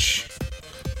 damage.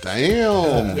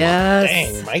 Damn. Yes.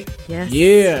 Dang, Mike. Yes.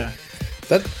 Yeah.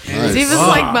 That Nice. Ziva's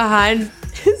like behind.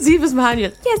 Ziva's behind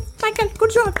you. Yes, Michael.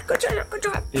 Good job. Good job. Good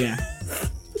job. Yeah.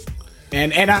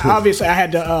 And obviously I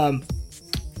had to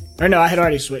or no, I had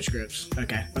already switched grips.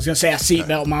 Okay. I was gonna say I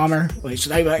seatbelt mommer. Like,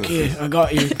 stay back here. I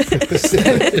got you.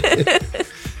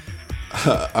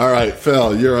 All right,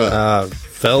 Phil, you're up.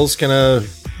 Fell's gonna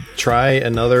try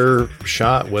another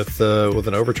shot with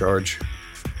an overcharge.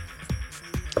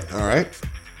 All right.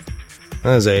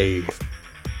 That is a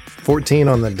 14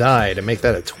 on the die to make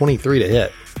that a 23 to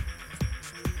hit.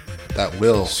 That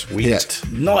will Sweet. hit.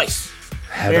 Nice.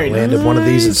 Haven't Very landed one of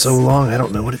these in so long, I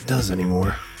don't know what it does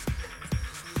anymore.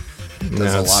 No,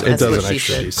 a lot of it doesn't That's what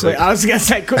she actually. said. Wait, I was gonna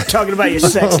say quit talking about your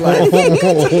sex life.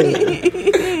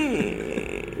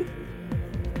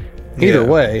 Either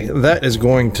way, that is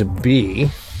going to be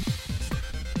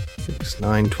 6,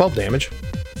 9, 12 damage.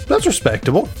 That's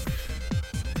respectable.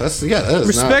 That is not,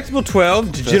 Respectable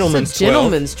 12, gentleman's 12.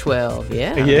 Gentleman's 12.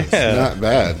 Yeah. Yeah. not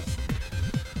bad.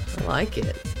 I like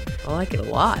it. I like it a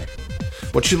lot.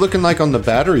 What's you looking like on the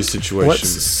battery situation? Let's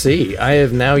see. I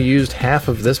have now used half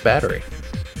of this battery.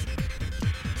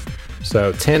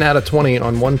 So 10 out of 20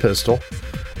 on one pistol.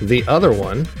 The other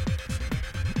one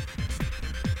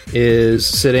is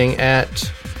sitting at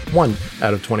 1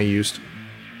 out of 20 used.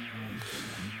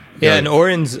 Yeah, and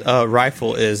Oren's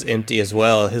rifle is empty as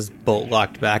well. His bolt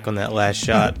locked back on that last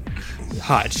shot.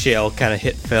 Hot shell kind of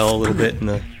hit Fell a little bit in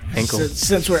the ankle.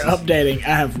 Since we're updating,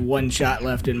 I have 1 shot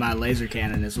left in my laser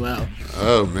cannon as well.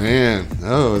 Oh, man.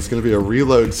 Oh, it's going to be a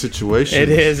reload situation. It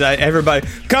is. Everybody,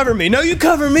 cover me. No, you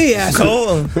cover me,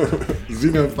 asshole.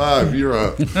 Xeno 5, you're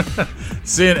up.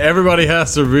 Seeing everybody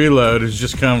has to reload is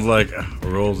just kind of like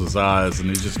rolls his eyes, and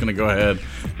he's just going to go ahead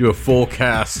do a full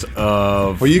cast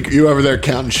of. Well, you over there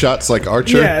counting shots like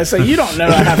Archer? Yeah, so you don't know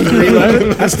I have to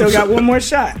reload. I still got 1 more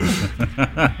shot.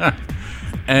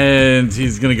 And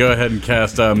he's going to go ahead and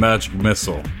cast a magic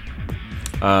missile.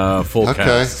 Full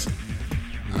cast.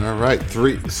 All right,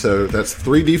 3. So that's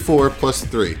 3d4 plus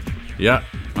 3. Yeah.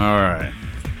 All right.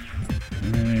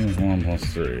 1 plus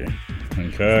 3.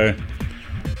 Okay.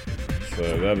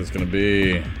 So that is going to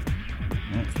be.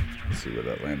 Oh, let's see where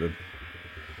that landed.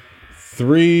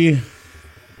 3,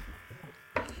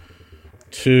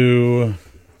 2,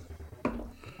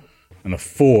 and a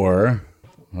 4.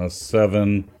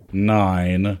 7,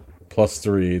 9 plus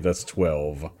 3. That's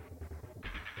 12.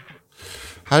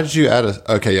 How did you add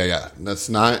a? Okay, yeah. That's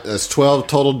 9. That's 12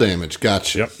 total damage.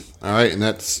 Gotcha. Yep. All right, and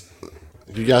that's.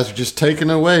 You guys are just taking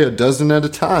away a dozen at a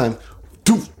time.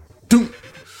 Doom, doom.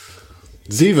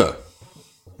 Ziva,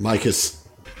 Mike has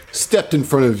stepped in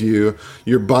front of you.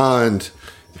 Your bond,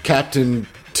 captain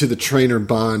to the trainer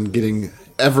bond, getting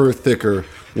ever thicker.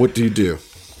 What do you do?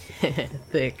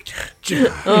 Thick.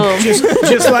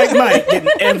 Just like Mike, getting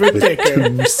ever thicker.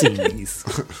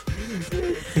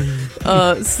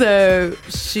 So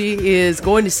she is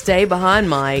going to stay behind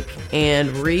Mike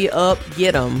and re-up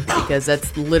get him because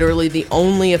that's literally the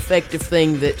only effective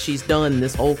thing that she's done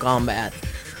this whole combat.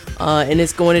 And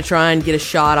it's going to try and get a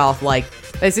shot off, like,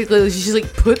 basically she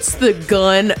like puts the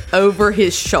gun over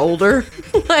his shoulder,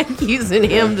 like using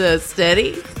him to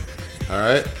steady. All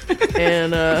right.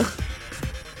 And God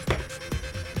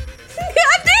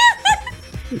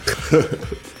damn it!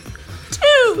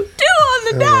 Two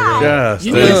on the die. Yes,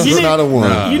 It's not a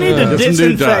one. You need to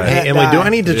disinfect that Emily, do die. I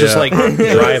need to just like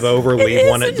drive over, leave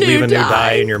is a new a new die.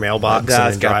 die in your mailbox,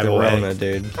 Guy's and then got drive the away? Rona,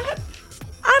 dude.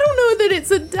 I don't know that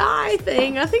it's a die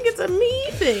thing. I think it's a me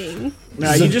thing.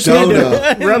 No, you just need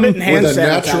to rub it in hand with a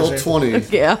natural sanitizer.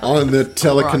 20 Yeah. on the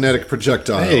telekinetic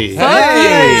projectile. Hey,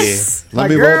 Yes! Let My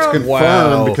me roll to girl. confirm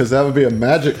Wow. because that would be a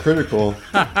magic critical.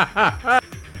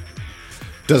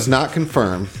 Does not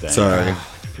confirm. Sorry.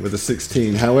 With a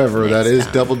 16. However, that is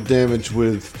time. double damage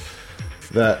with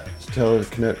that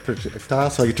telekinetic projectile.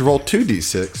 So I get to roll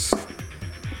 2d6.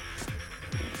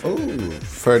 Oh,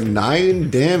 for 9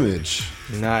 damage.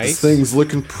 Nice. This thing's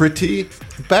looking pretty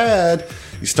bad.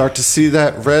 You start to see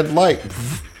that red light.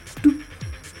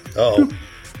 oh,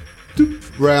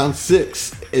 Round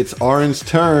 6. It's Orin's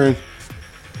turn.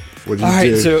 What do you All right,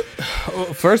 do? so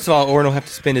first of all, Orin will have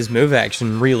to spend his move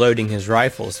action reloading his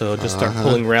rifle. So he'll just start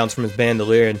pulling rounds from his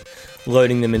bandolier and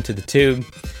loading them into the tube.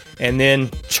 And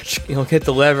then he'll hit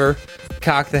the lever,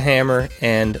 cock the hammer,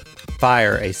 and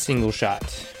fire a single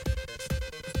shot.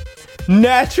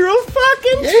 Natural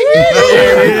fucking 20!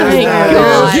 Thank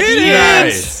God. Get it!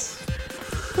 Nice.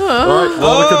 All right,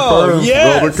 roll to confirm.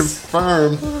 yes! Roll to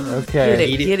confirm.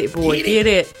 Okay. Get it, boy. Get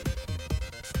it.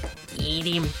 Eat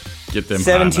him. Get them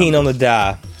 17 on the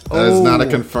die. That is not a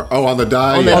confirm. Oh, on the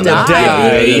die. On the yeah. On the die.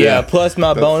 die, Yeah. yeah. Plus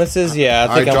my bonuses, yeah. I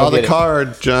All think right, I'm draw gonna the get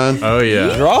card, John. Oh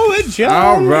yeah. it. Draw it, John.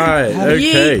 All right.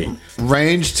 Okay.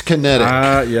 Ranged kinetic.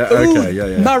 Yeah. Ooh, Okay.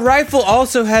 Yeah. My rifle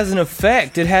also has an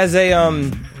effect. It has a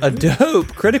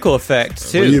dope critical effect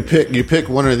too. Well, you pick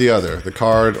one or the other, the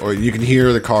card, or you can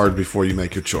hear the card before you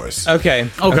make your choice. Okay.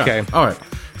 Okay. All right.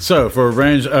 So for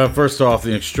range, first off,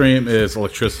 the extreme is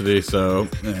electricity. So,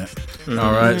 all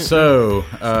right. So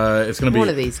it's going to be One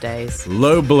of these days.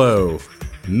 low blow,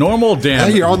 normal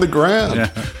damage. Hey, you're on the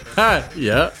ground.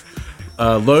 Yeah.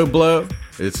 Low blow.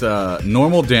 It's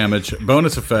normal damage.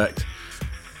 Bonus effect.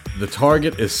 The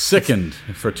target is sickened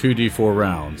for 2d4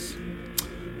 rounds.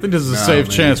 I think this is a safe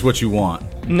chance what you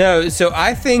want. No, so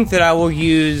I think that I will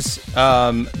use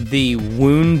the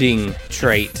wounding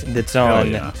trait that's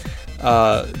on yeah.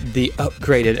 the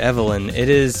upgraded Evelyn. It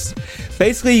is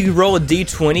basically you roll a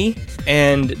d20,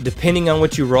 and depending on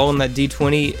what you roll on that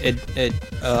d20,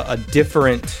 a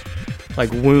different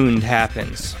like wound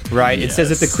happens. Right? It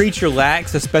says if the creature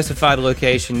lacks a specified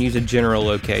location, use a general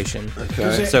location.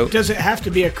 Okay. Does it have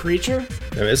to be a creature?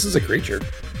 no, this is a creature.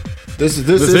 This is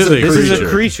is a a creature. This is a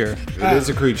creature. It is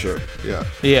a creature. Yeah.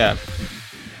 Yeah.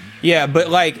 Yeah, but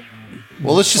like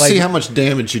Well, let's just see how much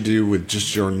damage you do with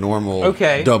just your normal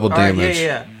double All right, damage.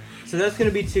 yeah. So that's going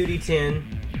to be 2d10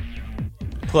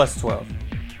 plus 12.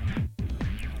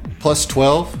 Plus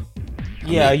 12.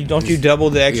 Yeah, don't you double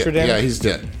the extra Yeah, damage? he's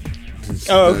dead.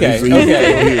 Oh, okay. He's Okay.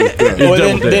 dead. Well,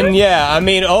 double dead. then, yeah. I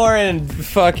mean, Orin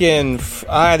fucking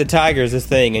Eye of the Tiger is this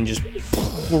thing and just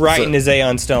right in his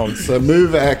Aeon Stone. So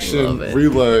move action, Love it.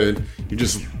 reload. You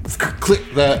just click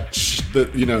that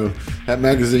that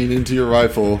magazine into your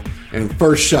rifle, and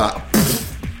first shot,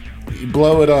 you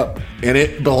blow it up, and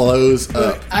it blows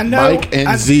up. I know- Mike and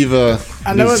I- Ziva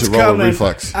I know needs it's to roll a coming.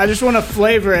 reflex. I just want to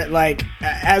flavor it like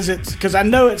as it's because I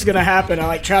know it's gonna happen. I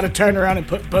like try to turn around and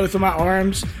put both of my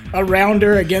arms around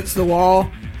her against the wall,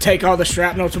 take all the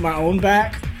shrapnel to my own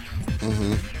back.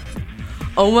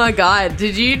 Oh my God!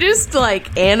 Did you just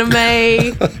like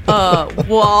anime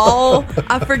wall?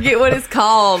 I forget what it's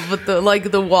called, but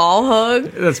the wall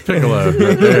hug. That's Piccolo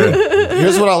right there.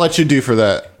 Here's what I'll let you do for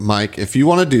that, Mike. If you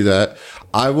want to do that,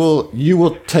 you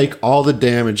will take all the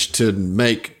damage to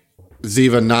make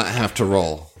Ziva not have to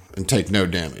roll and take no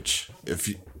damage.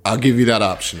 I'll give you that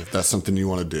option if that's something you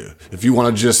want to do. If you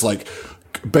want to just like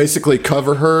basically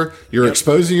cover her, you're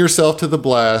exposing yourself to the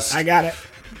blast. I got it.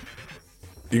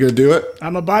 You gonna do it?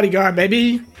 I'm a bodyguard,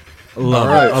 baby. All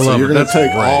right, I so love you're it. gonna That's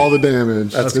take great. all the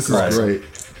damage. That's This great. is great.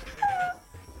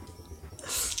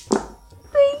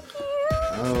 Thank you.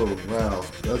 Oh wow,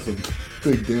 that's a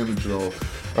big damage roll.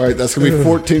 All right, that's gonna be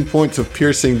 14 points of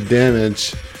piercing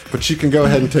damage. But you can go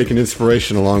ahead and take an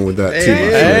inspiration along with that too.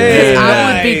 Hey.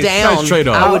 I would be Nice. down. Nice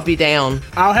trade-off. I would be down.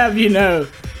 I'll have you know,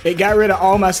 it got rid of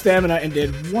all my stamina and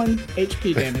did 1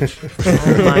 HP damage.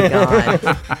 Oh my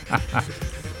God!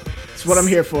 That's what I'm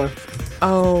here for.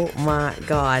 Oh my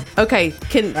god. Okay,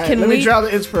 can Let we me draw the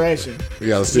inspiration.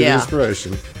 Yeah, let's do the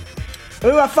inspiration.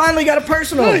 Ooh, I finally got a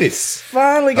personal. Nice.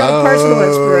 Finally got a personal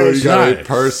inspiration. You got Nice. it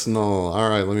personal. All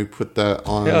right, let me put that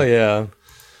on. Hell yeah.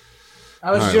 I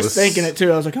was Alright, just let's- thinking it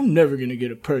too. I was like, I'm never gonna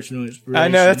get a personal inspiration. I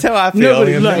know, that's how I feel.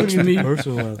 Nobody I'm likes like, me.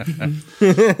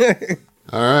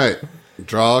 All right,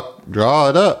 draw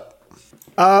it up.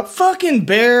 Fucking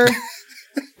bear.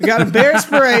 We got a bear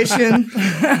inspiration.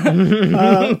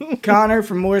 Connor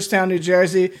from Morristown, New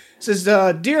Jersey says,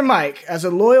 "Dear Mike, as a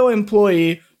loyal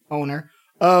employee owner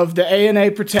of the ANA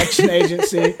Protection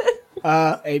Agency,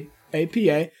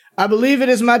 APA, I believe it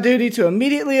is my duty to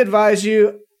immediately advise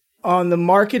you on the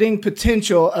marketing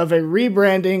potential of a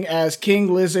rebranding as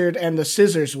King Lizard and the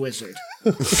Scissors Wizard."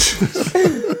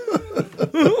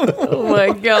 Oh my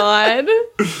god.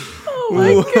 Oh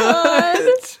my god.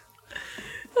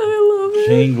 I love it.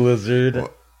 King Lizard.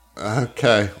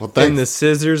 Okay, well, And thanks. the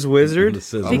Scissors Wizard. The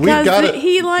scissors. Because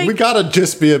he like we gotta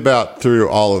just be about through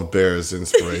all of Bear's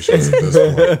inspirations at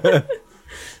this point.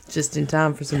 just in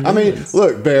time for some I mean, news.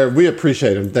 look, Bear, we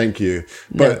appreciate him. Thank you.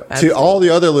 No, But to absolutely. all the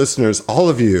other listeners, all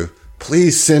of you,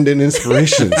 please send in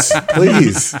inspirations.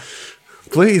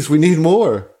 Please, we need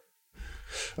more.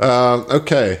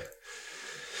 Okay.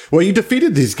 Well, you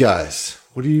defeated these guys.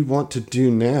 What do you want to do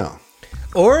now?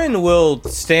 Orin will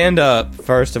stand up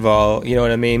first of all. You know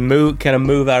what I mean? Move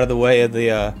out of the way of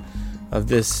the of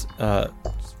this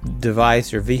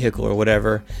device or vehicle or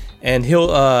whatever, and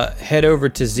he'll head over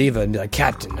to Ziva and be like,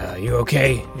 "Captain, you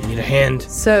okay? You need a hand?"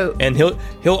 So And he'll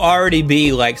already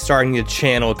be like starting to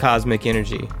channel cosmic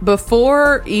energy.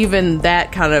 before even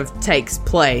that kind of takes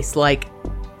place, like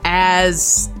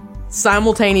as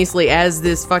simultaneously as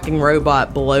this fucking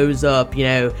robot blows up, you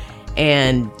know,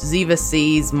 and Ziva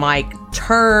sees Mike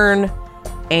turn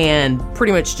and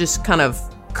pretty much just kind of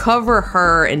cover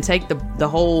her and take the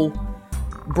whole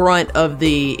brunt of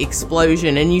the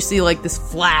explosion, and you see like this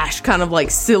flash kind of like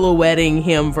silhouetting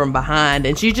him from behind,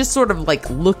 and she's just sort of like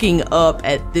looking up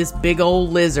at this big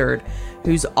old lizard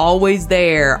who's always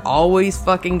there, always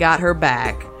fucking got her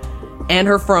back and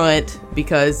her front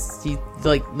because he's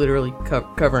like literally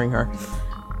covering her.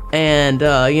 And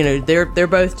you know, they're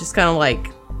both just kind of like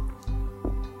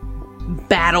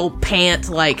battle pant,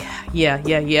 like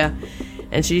yeah.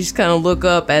 And she just kind of look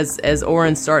up as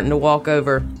Orin's starting to walk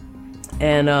over,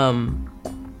 and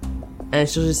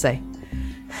she'll just say,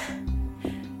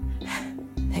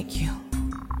 "Thank you,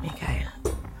 Mikael.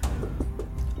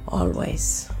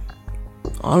 Always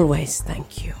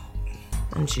thank you."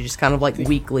 And she just kind of like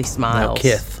weakly smiles.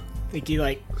 Kith. I think he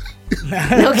like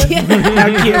Okay.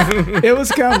 it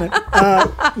was coming.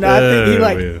 No, I think he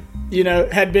like yeah. you know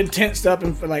had been tensed up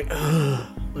and like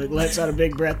lets out a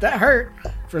big breath. That hurt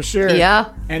for sure. Yeah.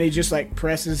 And he just like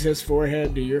presses his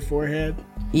forehead to your forehead.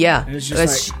 Yeah. And it's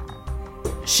just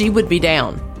she would be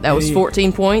down. That was Any-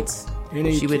 14 points.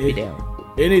 Any- She would be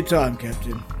down. Anytime,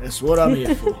 Captain. That's what I'm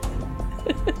here for.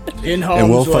 In harm's And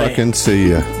we'll way. fucking see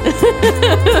you.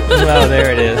 Oh,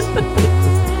 there it is.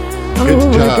 Good Oh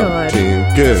my job, God. team.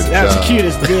 Good That was job. cute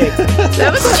as dick.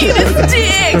 That was cute as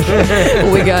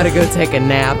dick. We gotta go take a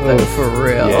nap though, for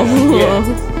real.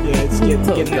 Yeah, it's getting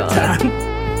that God. time.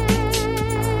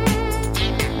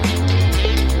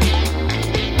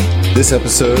 This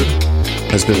episode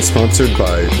has been sponsored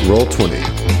by Roll20.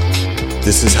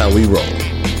 This is how we roll.